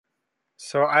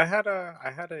 So I had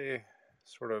a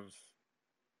sort of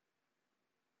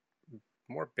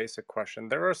more basic question.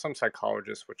 There are some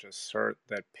psychologists which assert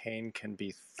that pain can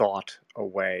be thought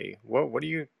away. What do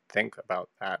you think about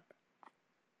that?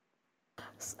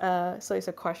 So it's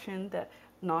a question that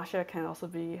nausea can also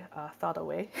be thought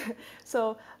away.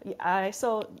 So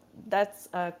that's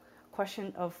a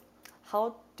question of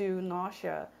how do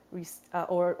nausea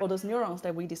or those neurons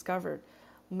that we discovered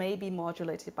may be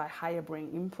modulated by higher brain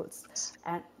inputs,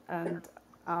 and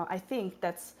I think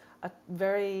that's a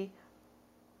very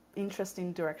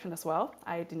interesting direction as well.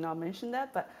 I did not mention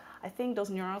that, but I think those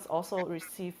neurons also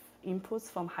receive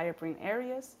inputs from higher brain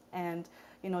areas. And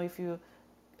if you,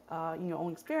 in your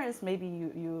own experience, maybe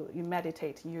you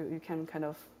meditate, you can kind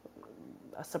of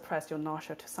suppress your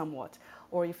nausea to somewhat.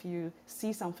 Or if you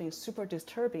see something super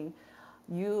disturbing,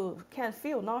 you can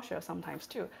feel nausea sometimes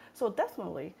too. So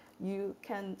definitely, you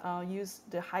can use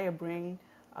the higher brain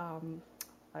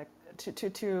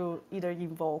to either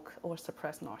invoke or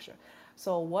suppress nausea.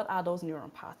 So what are those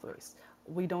neuron pathways?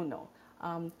 We don't know.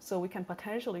 So we can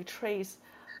potentially trace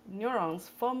neurons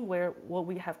from where what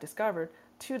we have discovered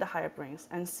to the higher brains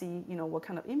and see, what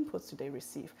kind of inputs do they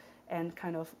receive, and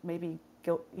kind of maybe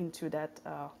go into that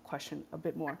question a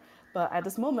bit more. But at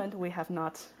this moment, we have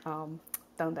not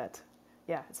done that.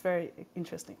 Yeah, it's very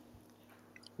interesting.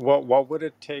 What would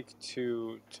it take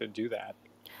to do that?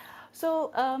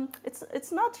 So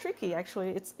it's not tricky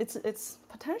actually. It's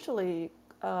potentially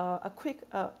a quick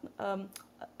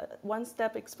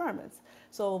one-step experiment.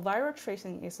 So viral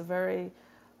tracing is very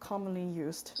commonly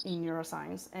used in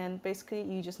neuroscience, and basically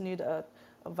you just need a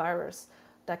virus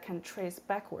that can trace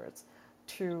backwards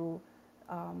to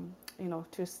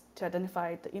to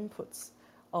identify the inputs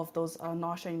of those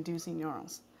nausea-inducing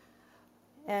neurons.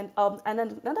 And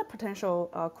then another potential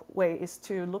way is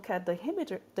to look at the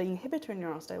inhibitor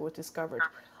neurons that were discovered.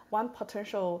 One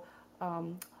potential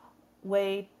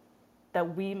way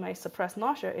that we might suppress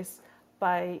nausea is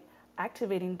by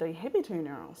activating the inhibitory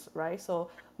neurons, right? So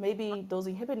maybe those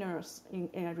inhibitors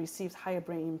receives higher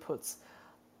brain inputs.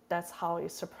 That's how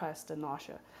it suppressed the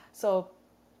nausea. So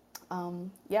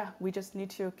yeah, we just need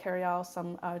to carry out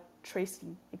some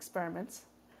tracing experiments.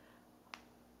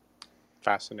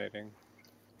 Fascinating.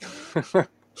 Can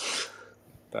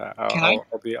I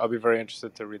I'll be very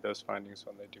interested to read those findings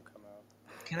when they do come out.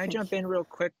 can I Thank jump you. in real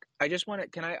quick? I just want to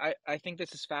can I think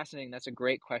this is fascinating. That's a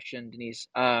great question, Denise.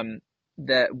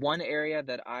 The one area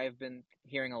that I've been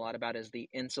hearing a lot about is the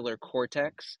insular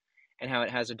cortex and how it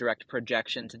has a direct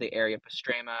projection to the area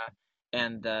postrema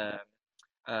and the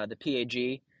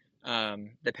PAG,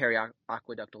 the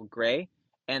periaqueductal gray,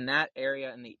 and that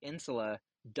area in the insula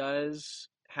does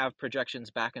have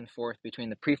projections back and forth between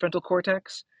the prefrontal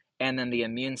cortex and then the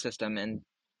immune system and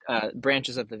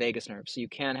branches of the vagus nerve. So you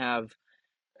can have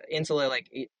insula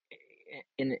like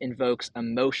invokes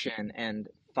emotion and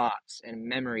thoughts and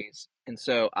memories, and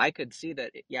so I could see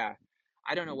that. Yeah,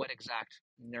 I don't know what exact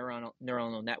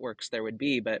neuronal networks there would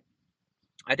be, but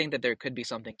I think that there could be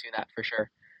something to that for sure.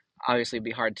 Obviously, it'd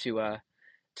be hard to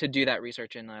do that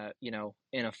research in a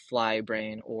in a fly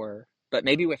brain, or but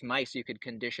maybe with mice you could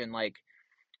condition like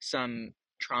some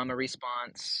trauma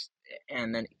response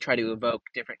and then try to evoke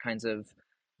different kinds of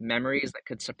memories that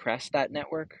could suppress that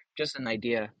network. Just an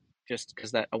idea, just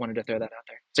because that I wanted to throw that out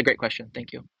there. It's a great question.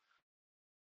 Thank you.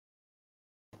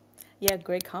 Yeah,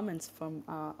 great comments from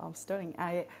Sterling.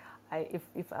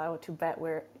 If I were to bet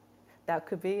where that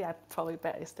could be, I'd probably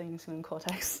bet it's the insulin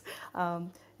cortex.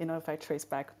 If I trace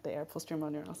back the air postrema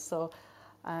neurons. So,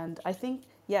 and I think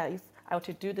yeah, if I were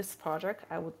to do this project,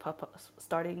 I would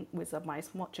starting with a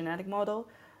mice genetic model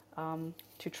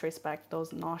to trace back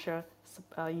those nausea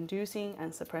inducing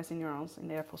and suppressing neurons in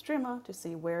the air postrema to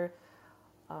see where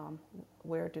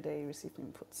do they receive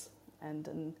inputs, and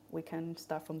then we can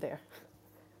start from there.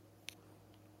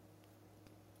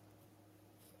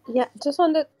 Yeah, just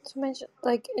wanted to mention,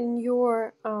 like in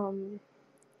your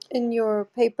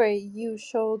paper, you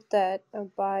showed that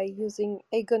by using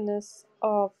agonists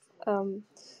of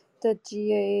the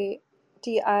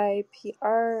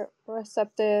GIPR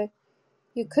receptor,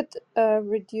 you could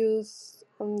reduce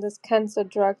this cancer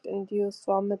drug-induced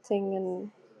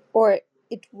vomiting, or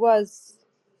it was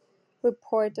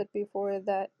reported before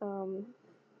that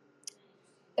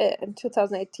in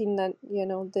 2018 that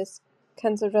this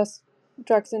cancer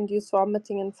drugs-induced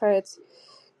vomiting in ferrets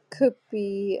could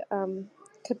be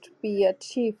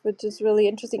achieved, which is really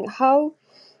interesting. How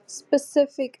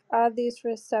specific are these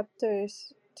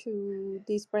receptors to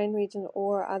these brain regions,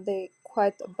 or are they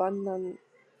quite abundant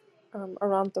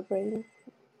around the brain?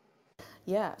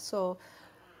 Yeah, so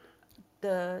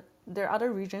there are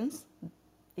other regions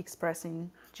expressing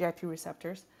GIP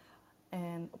receptors,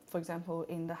 and for example,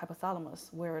 in the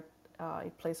hypothalamus, where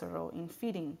it plays a role in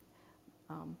feeding.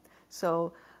 Um,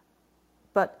 so,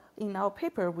 but in our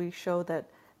paper, we show that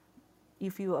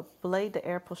if you ablate the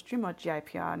air postrema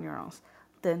GIPR neurons,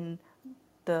 then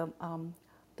the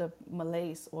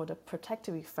malaise or the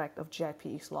protective effect of GIP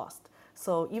is lost.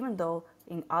 So even though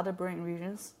in other brain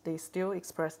regions they still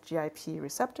express GIP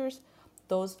receptors,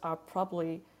 those are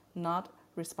probably not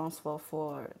responsible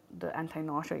for the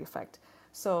anti-nausea effect.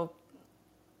 So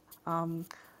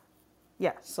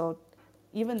yeah, so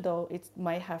even though it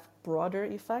might have broader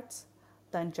effects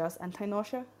than just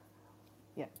anti-nausea,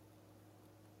 yeah.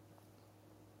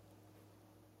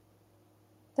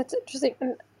 That's interesting.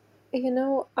 And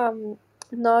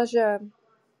nausea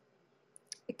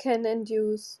can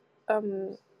induce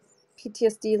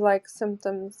PTSD-like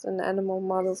symptoms in animal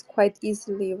models quite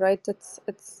easily, right?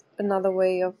 It's another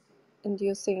way of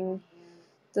inducing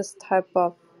this type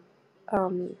of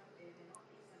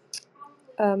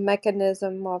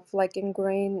mechanism of like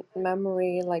ingrained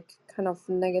memory, like kind of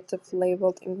negative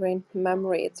labeled ingrained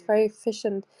memory. It's very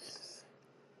efficient.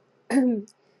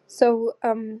 So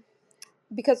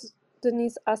because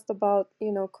Denise asked about,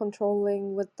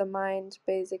 controlling with the mind,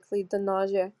 basically the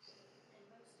nausea.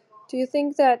 Do you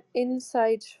think that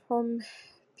insight from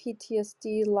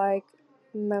PTSD like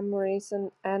memories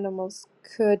in animals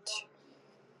could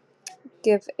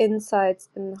give insights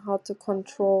in how to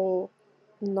control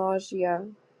nausea?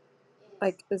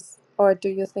 Like, or do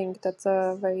you think that's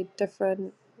a very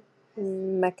different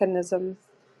mechanism?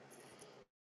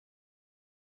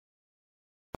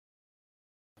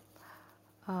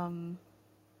 Um,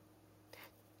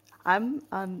 I'm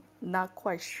not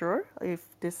quite sure if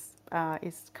this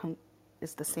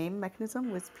is the same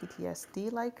mechanism with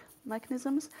PTSD-like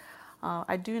mechanisms.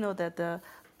 I do know that the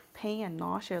pain and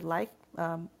nausea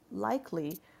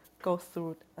likely go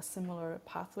through a similar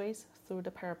pathways through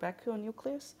the parabrachial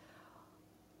nucleus,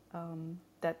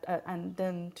 and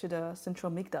then to the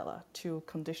central amygdala to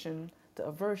condition the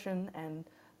aversion and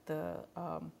the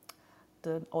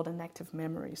all the negative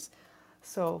memories.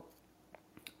 So,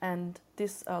 and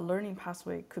this learning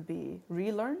pathway could be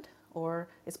relearned or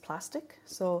it's plastic.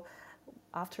 So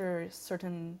after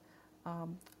certain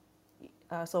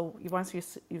so once you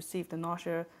receive the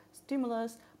nausea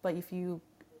stimulus, but if you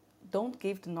don't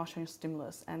give the nausea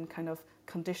stimulus and kind of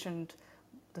conditioned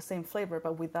the same flavor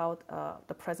but without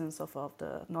the presence of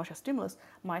the nausea stimulus,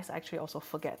 mice actually also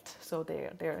forget. So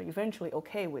they're eventually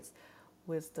okay with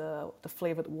the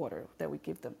flavored water that we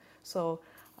give them. So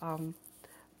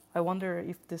I wonder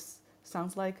if this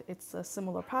sounds like it's a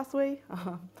similar pathway.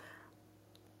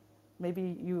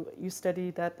 Maybe you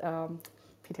study that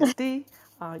PTSD.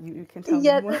 You can tell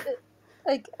me Yeah, more.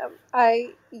 like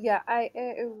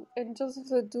in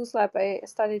Joseph Ledoux lab I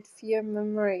studied fear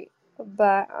memory,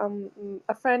 but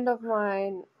a friend of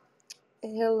mine,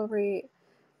 Hillary,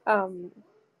 um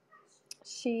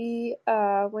she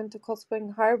went to Cold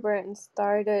Spring Harbor and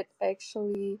started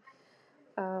actually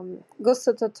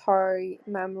gustatory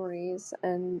memories,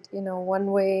 and one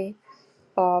way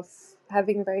of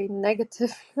having very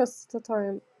negative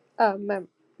gustatory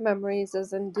memories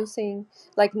is inducing,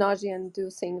 like nausea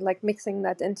inducing, like mixing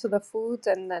that into the food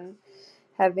and then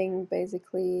having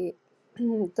basically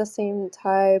the same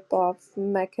type of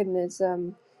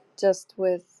mechanism, just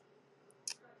with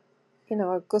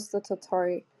a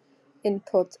gustatory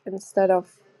input instead of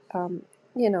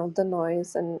the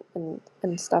noise and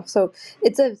stuff. So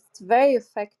it's very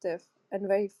effective and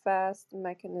very fast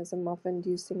mechanism of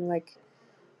inducing like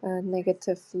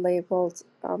negative labeled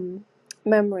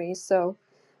memories. So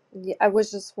yeah, I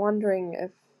was just wondering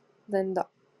if then the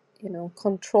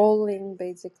controlling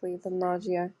basically the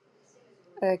nausea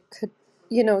could,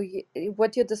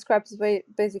 what you described is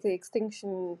basically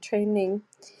extinction training.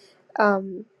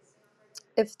 Um,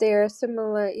 if there are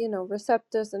similar,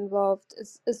 receptors involved,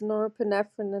 is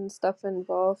norepinephrine and stuff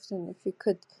involved, and if you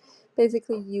could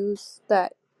basically use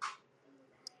that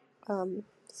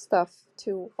stuff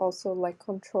to also like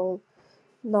control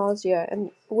nausea,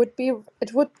 and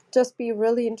it would just be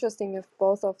really interesting if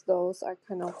both of those are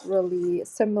kind of really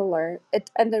similar.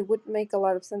 It would make a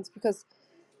lot of sense because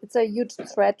it's a huge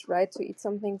threat, right, to eat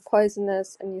something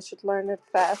poisonous, and you should learn it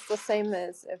fast. The same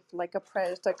as if like a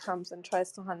predator comes and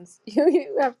tries to hunt you,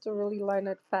 you have to really learn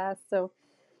it fast. So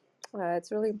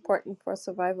it's really important for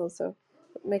survival. So it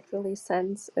would make really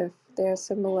sense if there are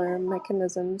similar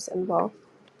mechanisms involved.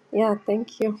 Yeah,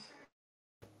 thank you.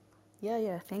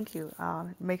 Yeah, thank you.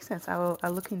 Makes sense. I'll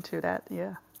look into that.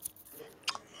 Yeah.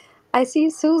 I see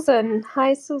Susan.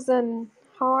 Hi, Susan.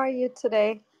 How are you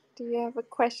today? Do you have a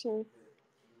question?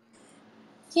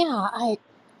 Yeah, I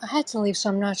had to leave, so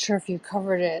I'm not sure if you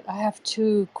covered it. I have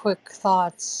two quick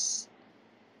thoughts,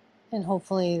 and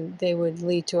hopefully they would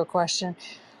lead to a question.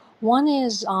 One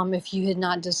is, if you had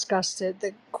not discussed it,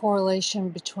 the correlation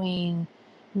between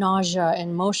nausea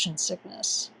and motion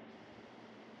sickness,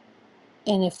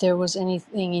 and if there was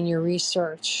anything in your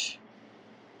research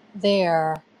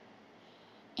there,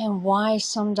 and why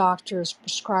some doctors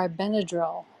prescribe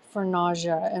Benadryl for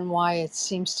nausea and why it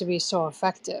seems to be so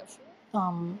effective.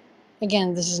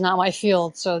 Again, this is not my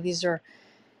field, so these are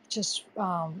just,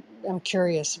 I'm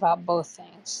curious about both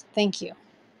things. Thank you.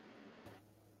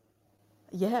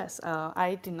 Yes,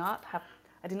 I did not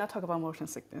talk about motion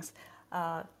sickness.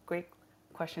 Great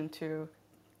question to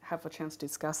have a chance to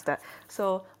discuss that.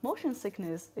 So motion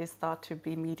sickness is thought to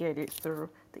be mediated through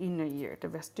the inner ear, the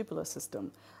vestibular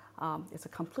system. It's a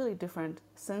completely different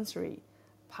sensory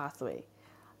pathway,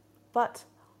 but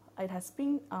it has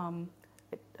been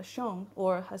shown,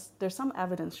 or there's some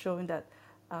evidence showing that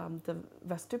the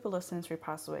vestibular sensory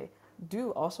pathway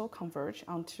do also converge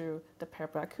onto the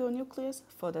parabrachial nucleus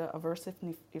for the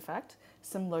aversive effect,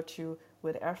 similar to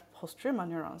with air postrema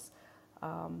neurons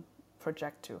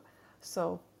project to.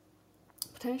 So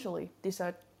potentially, these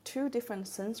are two different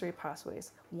sensory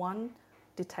pathways. One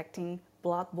detecting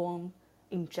blood-borne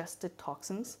ingested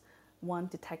toxins, one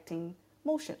detecting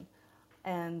motion,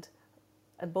 and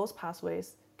both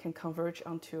pathways can converge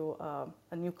onto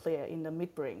a nucleus in the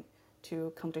midbrain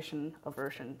to condition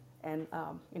aversion and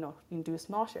induce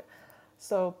nausea.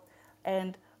 So,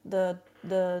 and the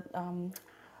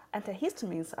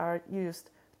antihistamines are used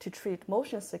to treat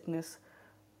motion sickness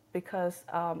because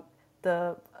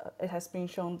it has been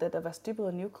shown that the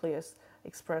vestibular nucleus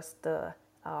express the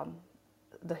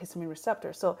histamine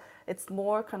receptor. So it's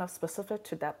more kind of specific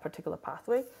to that particular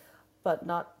pathway, but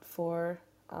not for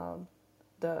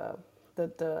the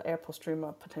the air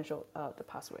postrema potential the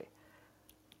pathway.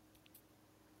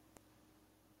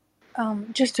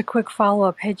 Just a quick follow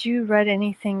up. Had you read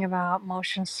anything about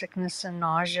motion sickness and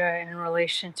nausea in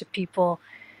relation to people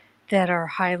that are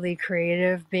highly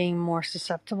creative being more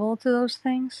susceptible to those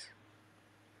things?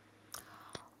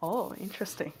 Oh,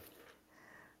 interesting.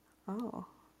 Oh,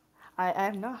 I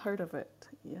have not heard of it.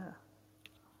 Yeah.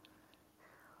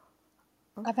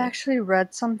 I've Okay. actually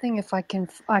read something. If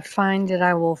I find it,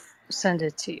 I will send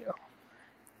it to you.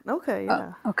 Okay.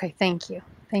 Yeah. Okay, thank you.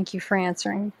 Thank you for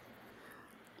answering.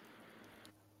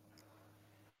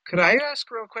 Could I ask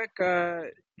real quick,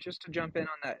 just to jump in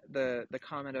on that the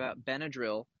comment about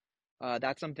Benadryl?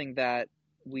 That's something that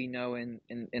we know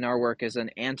in our work as an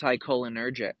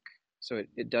anticholinergic. So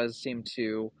it does seem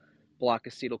to block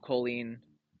acetylcholine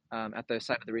at the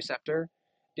site of the receptor.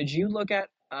 Did you look at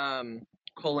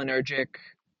cholinergic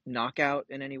knockout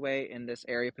in any way in this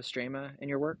area postrema in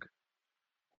your work?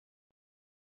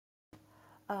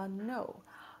 No.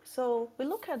 So we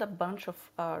look at a bunch of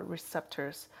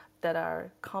receptors that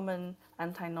are common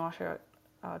anti-nausea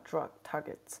drug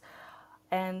targets,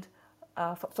 and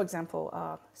for example,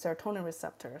 serotonin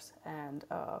receptors and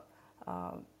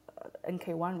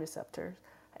NK1 receptors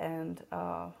and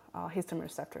histamine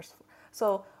receptors.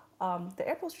 So the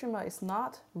air postrema is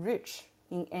not rich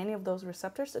in any of those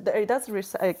receptors. It does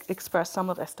express some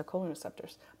of the acetylcholine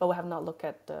receptors, but we have not looked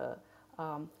at the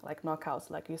like knockouts,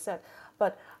 like you said.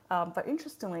 But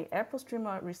interestingly, air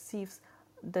postrema receives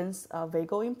dense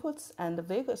vagal inputs, and the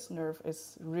vagus nerve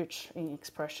is rich in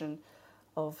expression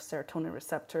of serotonin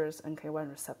receptors and K1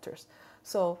 receptors.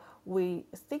 So we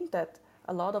think that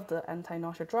a lot of the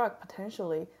anti-nausea drug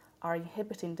potentially are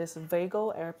inhibiting this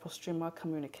vagal air postrema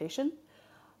communication,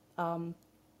 and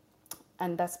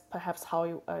that's perhaps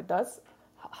how it does,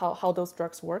 how those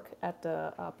drugs work at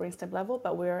the brainstem level.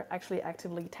 But we're actually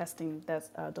actively testing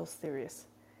those theories.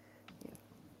 Yeah.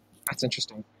 That's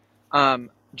interesting.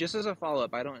 Just as a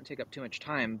follow-up, I don't want to take up too much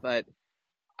time, but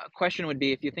a question would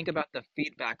be if you think about the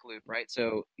feedback loop, right?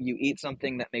 So you eat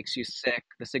something that makes you sick,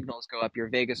 the signals go up your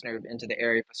vagus nerve into the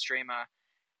area postrema,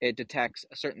 it detects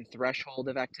a certain threshold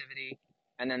of activity,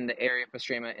 and then the area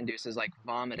postrema induces like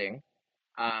vomiting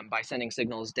by sending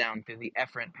signals down through the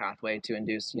efferent pathway to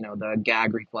induce, the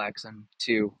gag reflex and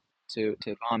to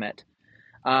vomit.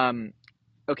 Um,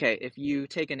 okay, if you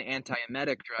take an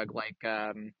antiemetic drug like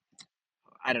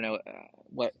I don't know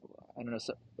what I don't know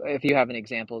so if you have any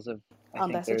examples of I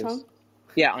think Densitron? there's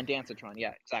yeah on Dancitron,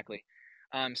 yeah, exactly.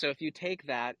 So if you take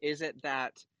that, is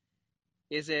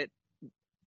it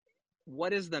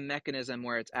what is the mechanism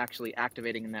where it's actually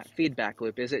activating in that feedback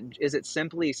loop? Is it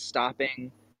simply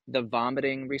stopping the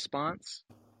vomiting response,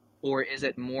 or is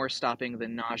it more stopping the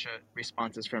nausea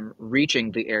responses from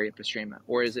reaching the area postrema,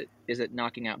 or is it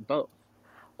knocking out both?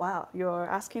 Wow, you're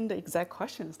asking the exact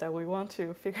questions that we want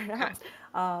to figure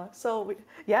out. So we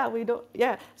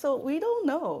don't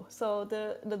know. So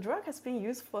the drug has been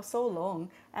used for so long,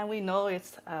 and we know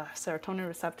it's a serotonin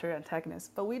receptor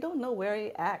antagonist, but we don't know where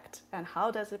it acts and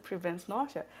how does it prevent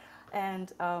nausea.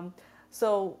 And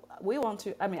so we want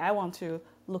to. I mean, I want to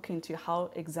look into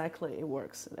how exactly it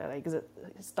works. Like, is it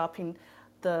stopping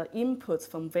the inputs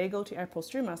from vagal to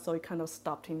apostrema, so it kind of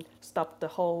stopped the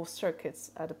whole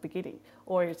circuits at the beginning,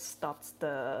 or it stops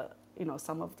the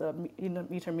some of the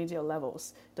intermediate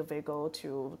levels, the vagal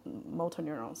to motor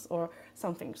neurons or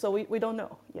something. So we don't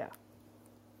know. Yeah.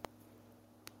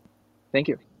 Thank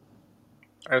you.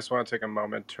 I just want to take a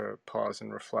moment to pause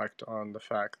and reflect on the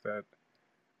fact that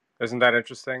isn't that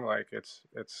interesting? Like it's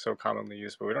so commonly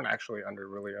used, but we don't actually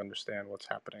really understand what's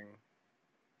happening.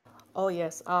 Oh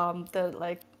yes.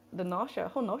 The nausea,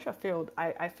 whole nausea field.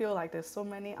 I feel like there's so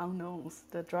many unknowns.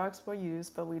 The drugs were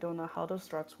used, but we don't know how those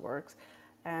drugs works,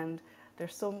 and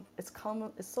it's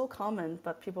so common,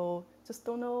 but people just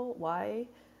don't know why,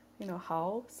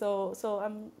 how. So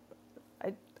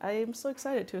I am so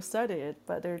excited to study it,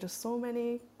 but there are just so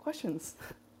many questions.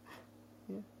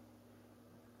 Yeah.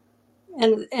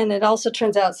 And it also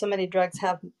turns out so many drugs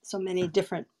have so many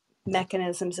different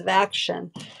mechanisms of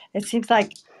action. It seems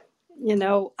like,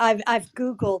 I've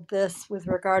Googled this with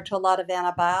regard to a lot of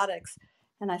antibiotics,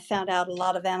 and I found out a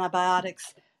lot of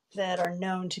antibiotics that are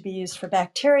known to be used for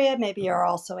bacteria maybe are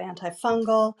also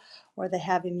antifungal, or they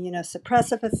have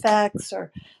immunosuppressive effects,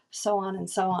 or so on and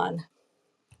so on.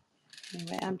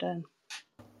 Anyway, I'm done.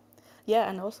 Yeah,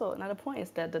 and also another point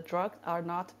is that the drugs are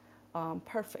not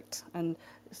perfect, and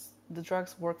the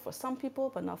drugs work for some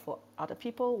people but not for other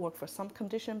people. Work for some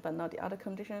condition but not the other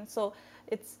condition. So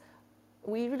it's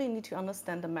we really need to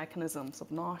understand the mechanisms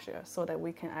of nausea so that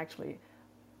we can actually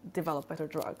develop better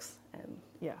drugs. And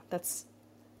yeah, that's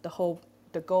the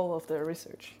goal of the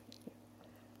research.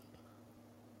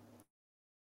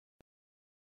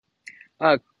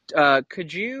 Uh,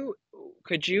 could you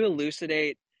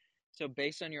elucidate? So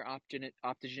based on your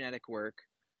optogenetic work,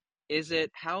 is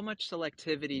it how much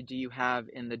selectivity do you have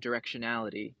in the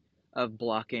directionality of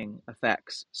blocking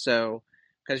effects? So,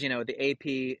 because the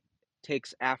AP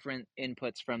takes afferent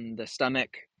inputs from the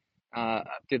stomach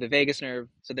through the vagus nerve,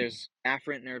 so there's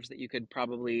afferent nerves that you could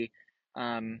probably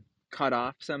um, cut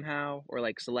off somehow or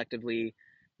like selectively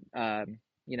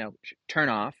turn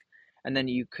off, and then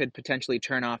you could potentially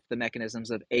turn off the mechanisms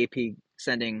of AP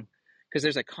sending, because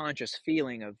there's a conscious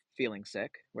feeling of feeling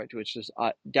sick, right? Which is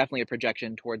definitely a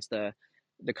projection towards the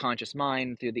conscious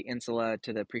mind through the insula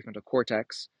to the prefrontal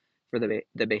cortex for the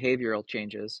behavioral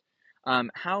changes.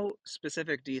 How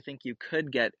specific do you think you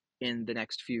could get in the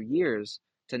next few years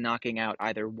to knocking out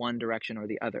either one direction or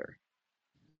the other?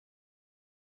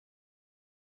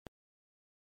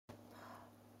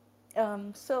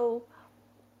 So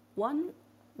one,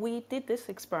 we did this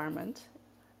experiment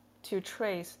to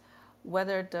trace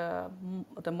whether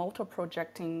the motor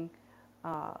projecting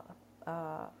uh,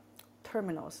 uh,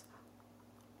 terminals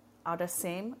are the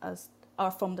same as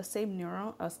are from the same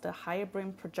neuron as the higher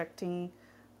brain projecting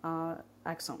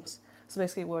axons. So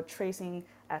basically, we're tracing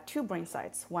at two brain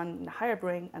sites, one in the higher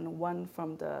brain and one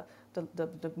from the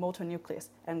motor nucleus,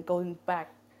 and going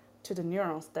back to the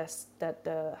neurons that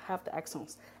have the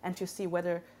axons, and to see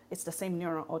whether it's the same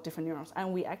neuron or different neurons.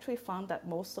 And we actually found that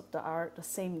most of the are the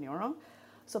same neuron.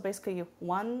 So basically,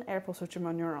 one apocentric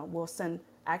neuron will send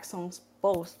axons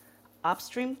both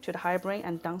upstream to the higher brain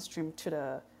and downstream to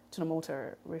the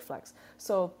motor reflex.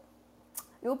 So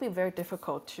it will be very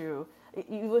difficult to.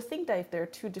 You would think that if there are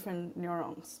two different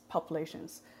neurons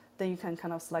populations, then you can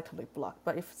kind of selectively block.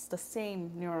 But if it's the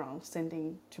same neuron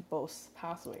sending to both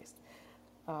pathways,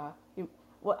 you,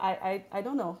 well, I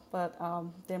don't know, but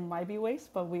there might be ways.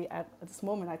 But at this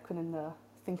moment I couldn't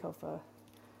think of a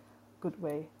good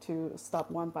way to stop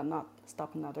one but not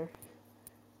stop another.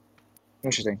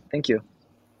 Interesting. Thank you.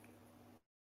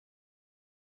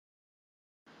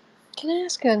 Can I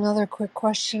ask another quick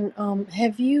question?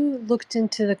 Have you looked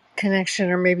into the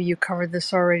connection, or maybe you covered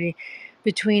this already,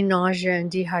 between nausea and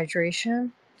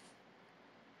dehydration?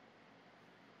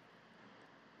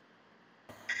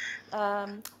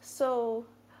 So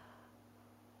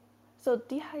So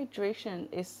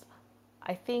dehydration is,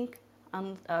 I think,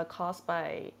 caused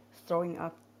by throwing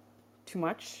up too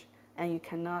much, and you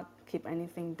cannot keep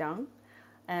anything down.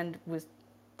 And with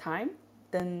time,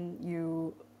 then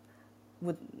you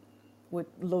would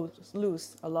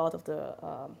lose a lot of the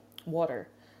water.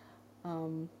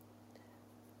 Um,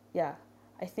 yeah,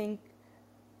 I think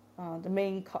the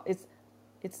main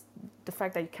it's the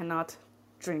fact that you cannot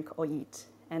drink or eat,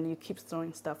 and you keep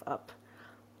throwing stuff up.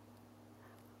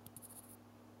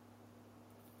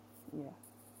 Yeah.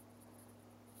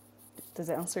 Does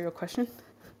that answer your question?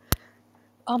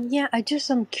 Yeah,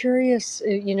 I'm curious.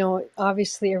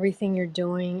 Obviously everything you're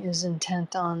doing is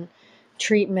intent on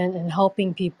treatment and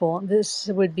helping people. This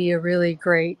would be a really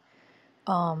great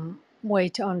way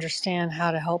to understand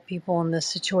how to help people in this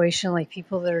situation, like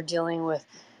people that are dealing with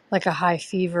like a high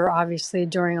fever, obviously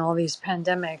during all these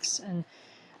pandemics and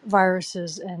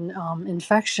viruses and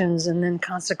infections, and then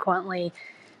consequently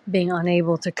being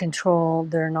unable to control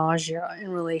their nausea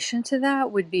in relation to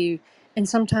that would be. And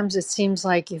sometimes it seems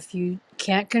like if you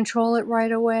can't control it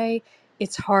right away,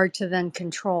 it's hard to then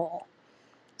control.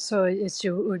 So it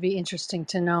would be interesting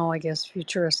to know, I guess,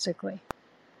 futuristically.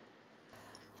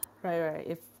 Right.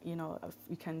 If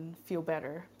you can feel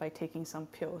better by taking some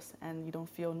pills and you don't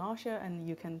feel nausea and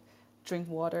you can drink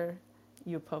water,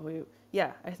 you probably,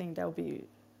 yeah, I think that would be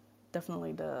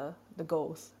definitely the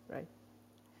goals, right?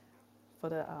 For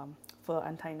the for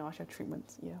anti-nausea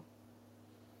treatments, yeah.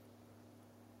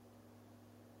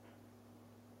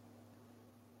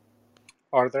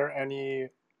 Are there any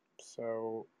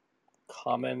so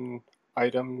common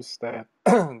items that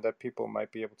that people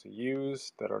might be able to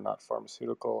use that are not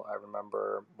pharmaceutical? I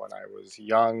remember when I was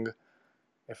young,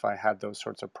 if I had those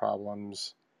sorts of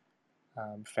problems,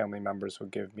 family members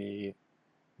would give me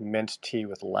mint tea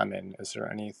with lemon. Is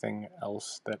there anything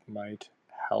else that might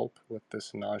help with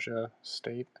this nausea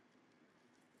state?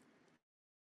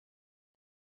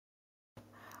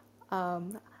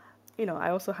 Um, I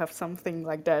also have something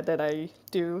like that that I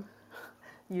do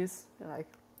use, like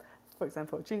for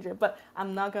example, ginger. But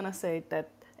I'm not gonna say that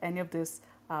any of this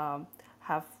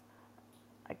have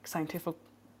like scientific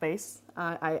base.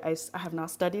 I have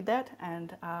not studied that,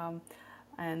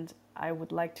 and I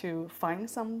would like to find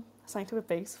some scientific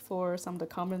base for some of the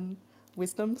common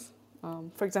wisdoms.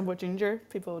 For example, ginger.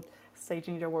 People say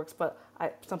ginger works, but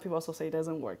some people also say it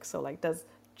doesn't work. So like, does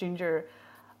ginger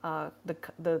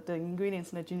the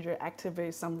ingredients in the ginger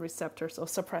activate some receptors or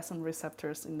suppress some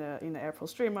receptors in the air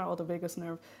postrema or the vagus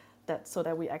nerve, that so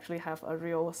that we actually have a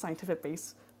real scientific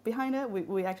base behind it?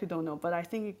 We actually don't know, but I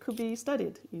think it could be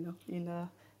studied,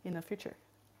 in the future.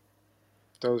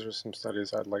 Those are some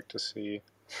studies I'd like to see.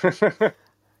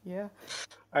 Yeah.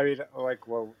 I mean, like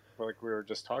we were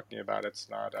just talking about, it's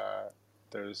not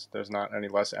there's not any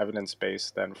less evidence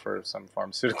based than for some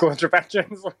pharmaceutical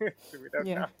interventions. We don't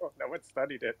Yeah. know. No one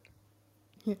studied it.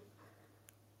 Yeah.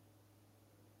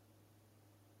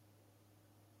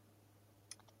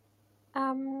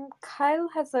 Kyle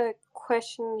has a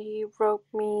question. He wrote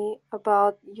me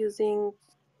about using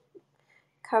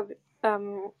cav-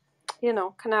 um,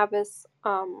 cannabis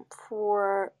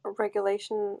for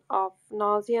regulation of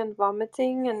nausea and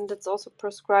vomiting, and it's also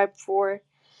prescribed for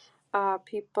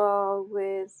people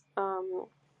with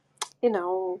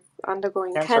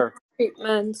undergoing cancer Cancer.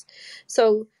 treatments.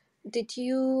 So, did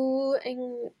you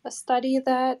study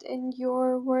that in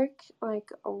your work, like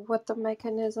what the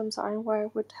mechanisms are and where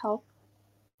it would help?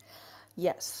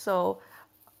 Yes. So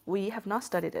we have not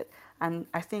studied it, and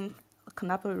I think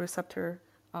cannabinoid receptor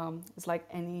is like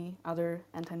any other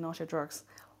anti-nausea drugs.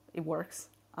 It works,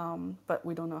 but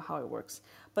we don't know how it works.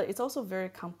 But it's also very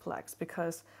complex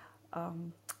because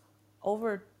um,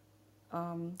 over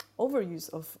overuse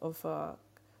of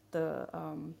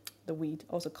the weed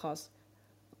also cause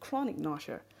chronic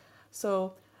nausea.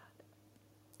 So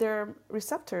their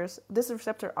receptors, this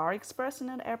receptor are expressed in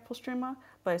the air postrema,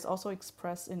 but it's also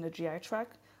expressed in the GI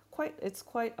tract. It's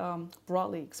quite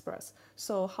broadly expressed.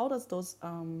 So how does those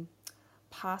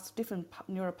different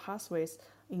neural pathways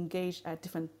engage at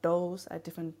different dose at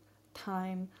different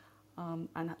time,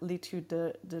 and lead to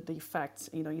the effects,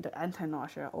 either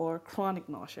anti-nausea or chronic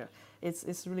nausea?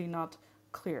 It's really not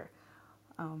clear.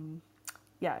 Um,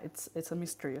 yeah, it's a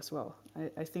mystery as well.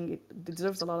 I think it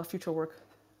deserves a lot of future work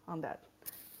on that.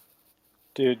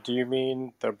 Do you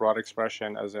mean the broad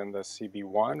expression as in the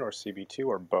CB1 or CB2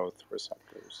 or both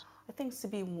receptors? I think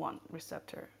CB1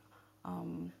 receptor.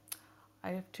 Um,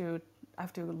 I have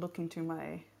to look into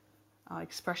my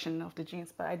expression of the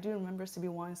genes, but I do remember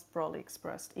CB1 is broadly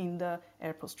expressed in the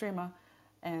air postrema,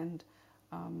 and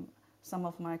um, some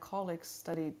of my colleagues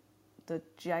studied the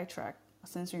GI tract,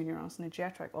 sensory neurons in the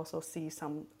GI tract also see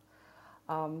some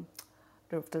um,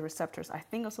 the receptors. I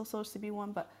think it's also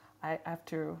CB1, but I have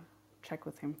to check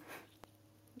with him.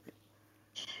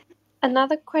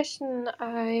 Another question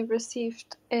I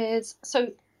received is, so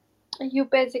you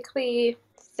basically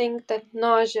think that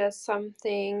nausea is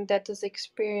something that is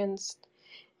experienced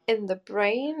in the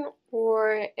brain,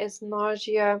 or is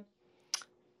nausea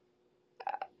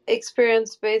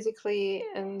experienced basically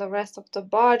in the rest of the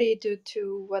body due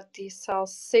to what these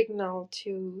cells signal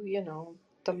to,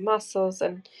 the muscles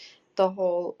and the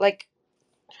whole, like,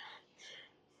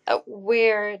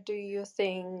 where do you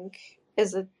think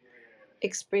is it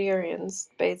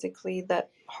experienced, basically,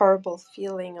 that horrible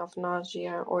feeling of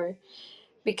nausea? Or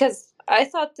because I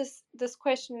thought this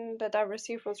question that I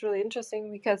received was really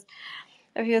interesting, because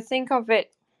if you think of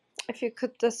it, if you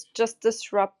could just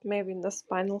disrupt maybe in the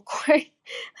spinal cord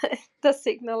the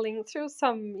signaling through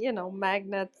some,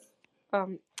 magnets,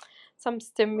 um, some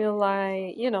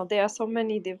stimuli, there are so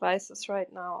many devices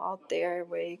right now out there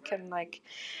where you can like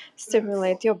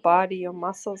stimulate your body, your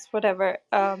muscles, whatever.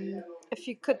 If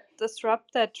you could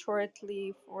disrupt that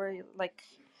shortly for like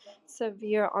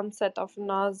severe onset of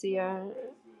nausea,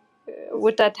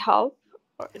 would that help?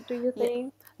 Or do you Yeah,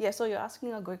 think? yeah. So you're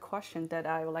asking a great question that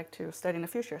I would like to study in the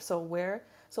future.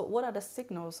 So what are the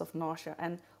signals of nausea,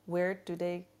 and where do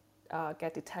they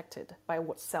get detected by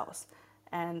what cells?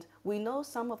 And we know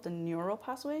some of the neural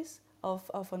pathways of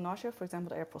a nausea, for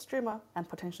example, the air postrema and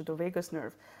potentially the vagus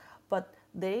nerve, but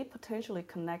they potentially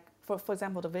connect For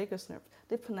example, the vagus nerve,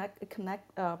 they connect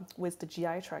with the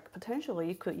GI tract.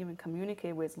 Potentially, it could even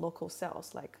communicate with local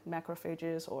cells like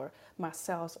macrophages or mast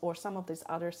cells or some of these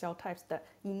other cell types that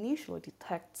initially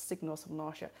detect signals of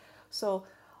nausea. So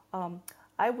um,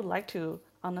 I would like to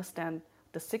understand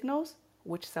the signals,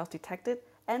 which cells detected,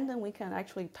 and then we can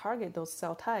actually target those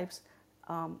cell types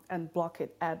and block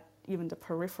it at even the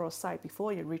peripheral site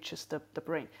before it reaches the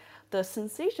brain. The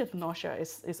sensation of nausea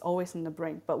is always in the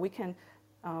brain, but we can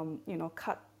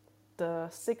cut the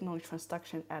signal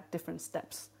transduction at different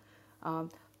steps.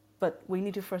 Um, but we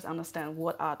need to first understand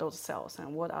what are those cells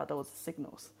and what are those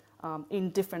signals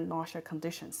in different nausea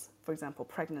conditions. For example,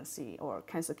 pregnancy or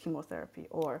cancer chemotherapy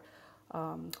or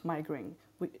migraine.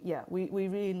 We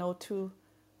really know too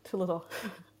little.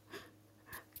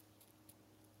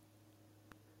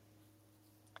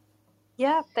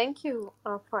 Yeah, thank you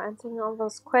for answering all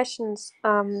those questions.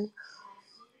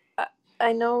 I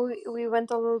I know we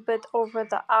went a little bit over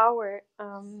the hour.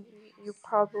 You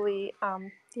probably,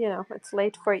 it's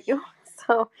late for you,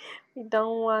 so we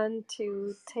don't want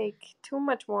to take too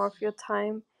much more of your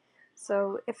time.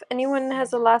 So if anyone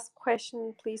has a last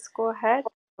question, please go ahead.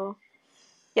 So,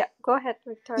 yeah, go ahead,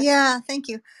 Victoria. Yeah, thank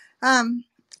you.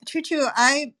 Choo Choo,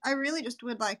 I really just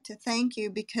would like to thank you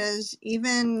because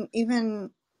even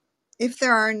if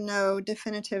there are no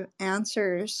definitive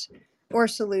answers or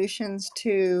solutions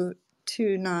to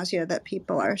nausea that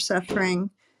people are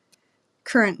suffering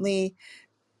currently,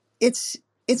 it's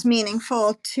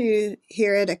meaningful to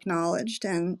hear it acknowledged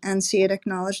and see it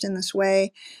acknowledged in this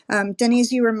way.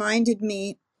 Denise, you reminded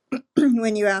me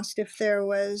when you asked if there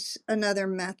was another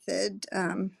method,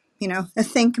 a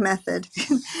think method,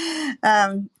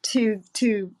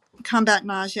 to combat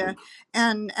nausea,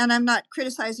 and I'm not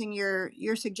criticizing your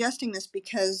suggesting this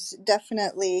because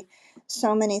definitely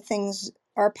so many things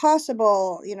are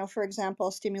possible. For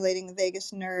example, stimulating the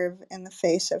vagus nerve in the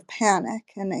face of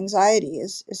panic and anxiety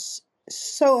is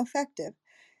so effective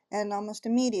and almost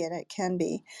immediate. It can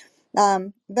be,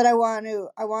 but I want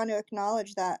to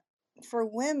acknowledge that for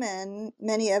women,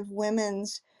 many of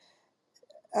women's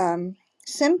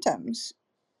symptoms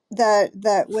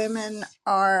that women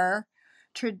are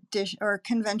tradition or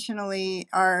conventionally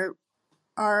our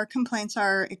complaints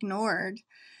are ignored,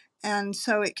 and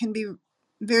so it can be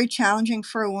very challenging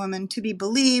for a woman to be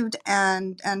believed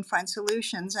and find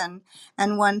solutions.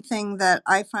 And one thing that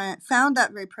I found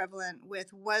that very prevalent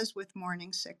was with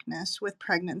morning sickness, with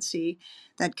pregnancy,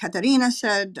 that Katarina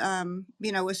said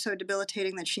was so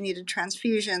debilitating that she needed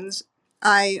transfusions.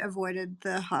 I avoided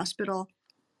the hospital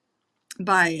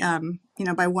by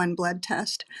one blood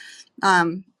test,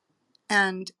 um,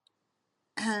 and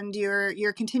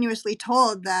you're continuously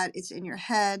told that it's in your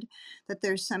head, that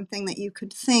there's something that you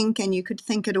could think and you could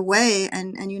think it away,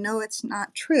 and it's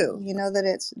not true.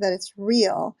 That it's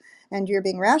real and you're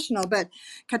being rational. But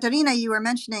Katarina, you were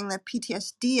mentioning the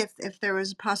PTSD, if there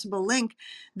was a possible link.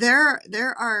 There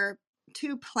are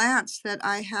two plants that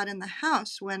I had in the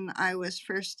house when I was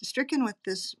first stricken with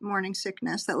this morning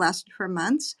sickness that lasted for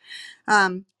months,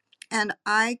 um, and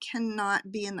I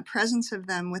cannot be in the presence of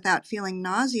them without feeling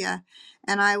nausea,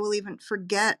 and I will even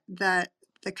forget that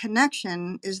the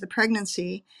connection is the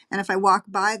pregnancy, and if I walk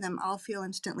by them I'll feel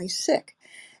instantly sick.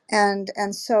 And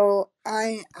so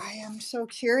I am so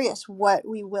curious what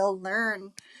we will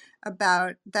learn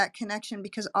about that connection,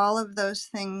 because all of those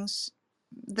things,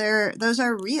 those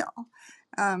are real.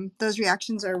 Those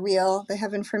reactions are real. They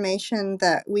have information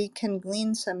that we can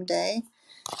glean someday.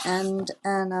 And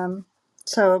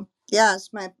yes,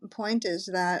 my point is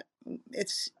that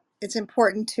it's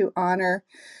important to honor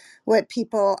what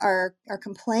people are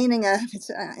complaining of. It's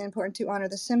important to honor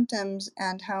the symptoms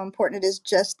and how important it is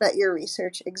just that your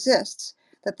research exists,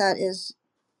 that is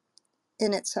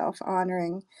in itself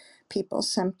honoring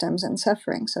people's symptoms and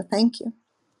suffering. So thank you.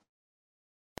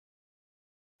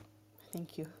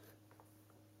 Thank you.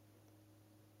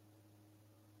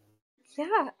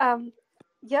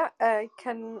 Yeah, I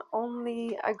can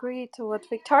only agree to what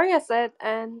Victoria said,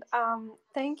 and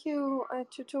thank you,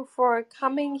 Tutu, for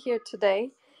coming here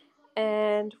today.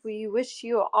 And we wish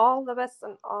you all the best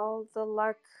and all the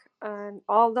luck and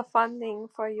all the funding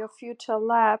for your future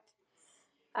lab.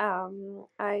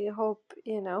 I hope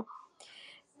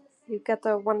you get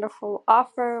a wonderful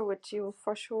offer, which you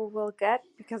for sure will get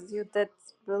because you did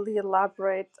really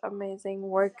elaborate, amazing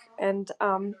work. And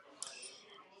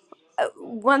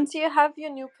once you have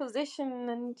your new position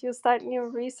and you start new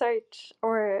research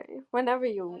or whenever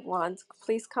you want,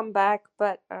 please come back.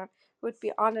 But would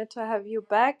be honored to have you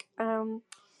back.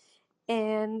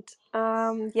 And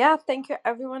yeah, thank you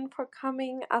everyone for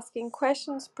coming, asking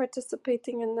questions,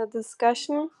 participating in the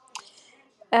discussion.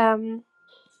 Um,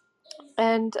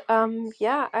 And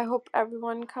yeah, I hope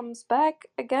everyone comes back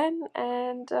again,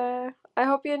 and I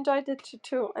hope you enjoyed it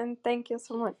too. And thank you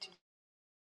so much.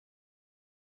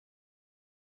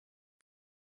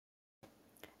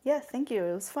 Yeah, thank you.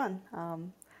 It was fun.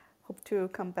 Hope to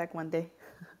come back one day.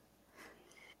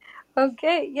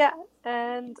 Okay, yeah,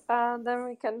 and then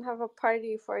we can have a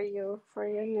party for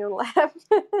your new lab,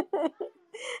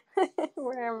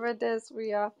 wherever it is.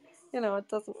 We are, it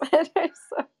doesn't matter.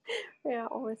 So we are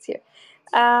always here.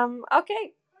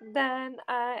 Okay, then,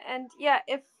 and yeah,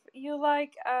 if you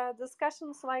like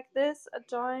discussions like this,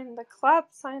 join the club,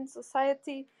 Science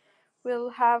Society.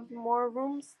 We'll have more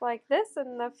rooms like this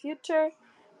in the future.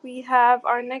 We have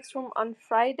our next room on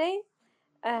Friday,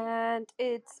 and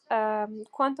it's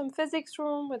quantum physics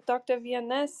room with Dr.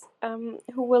 VNS,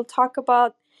 who will talk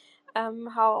about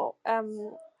how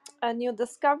a new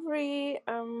discovery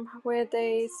where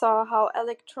they saw how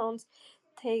electrons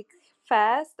take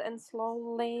fast and slow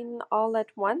lane all at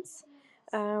once,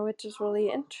 which is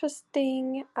really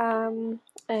interesting.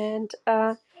 And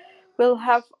we'll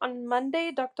have on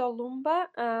Monday Dr. Lumba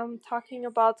talking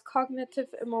about cognitive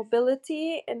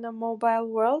immobility in a mobile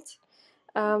world,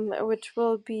 which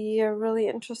will be a really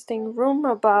interesting room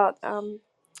about um,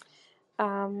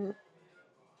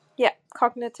 yeah,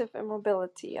 cognitive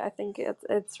immobility. I think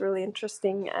it's really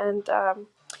interesting. And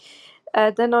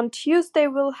then on Tuesday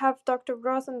we'll have Dr.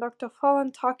 Gross and Dr.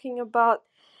 Follen talking about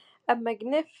a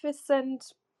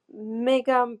magnificent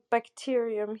mega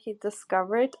bacterium he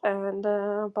discovered, and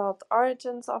about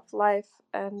origins of life,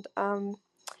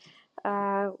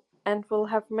 uh, and we'll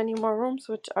have many more rooms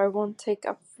which I won't take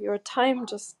up your time.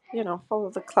 Just follow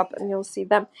the club and you'll see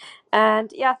them.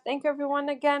 And yeah, thank you everyone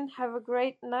again. Have a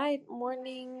great night,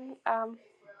 morning,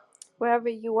 wherever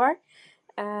you are,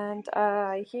 and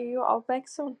I hear you all back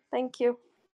soon. Thank you.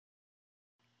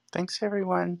 Thanks,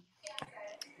 everyone.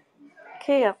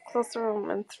 Okay, I'll close the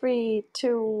room in 3,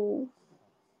 2,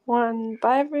 1.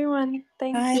 Bye everyone.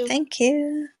 Thank Bye. you. Thank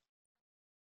you.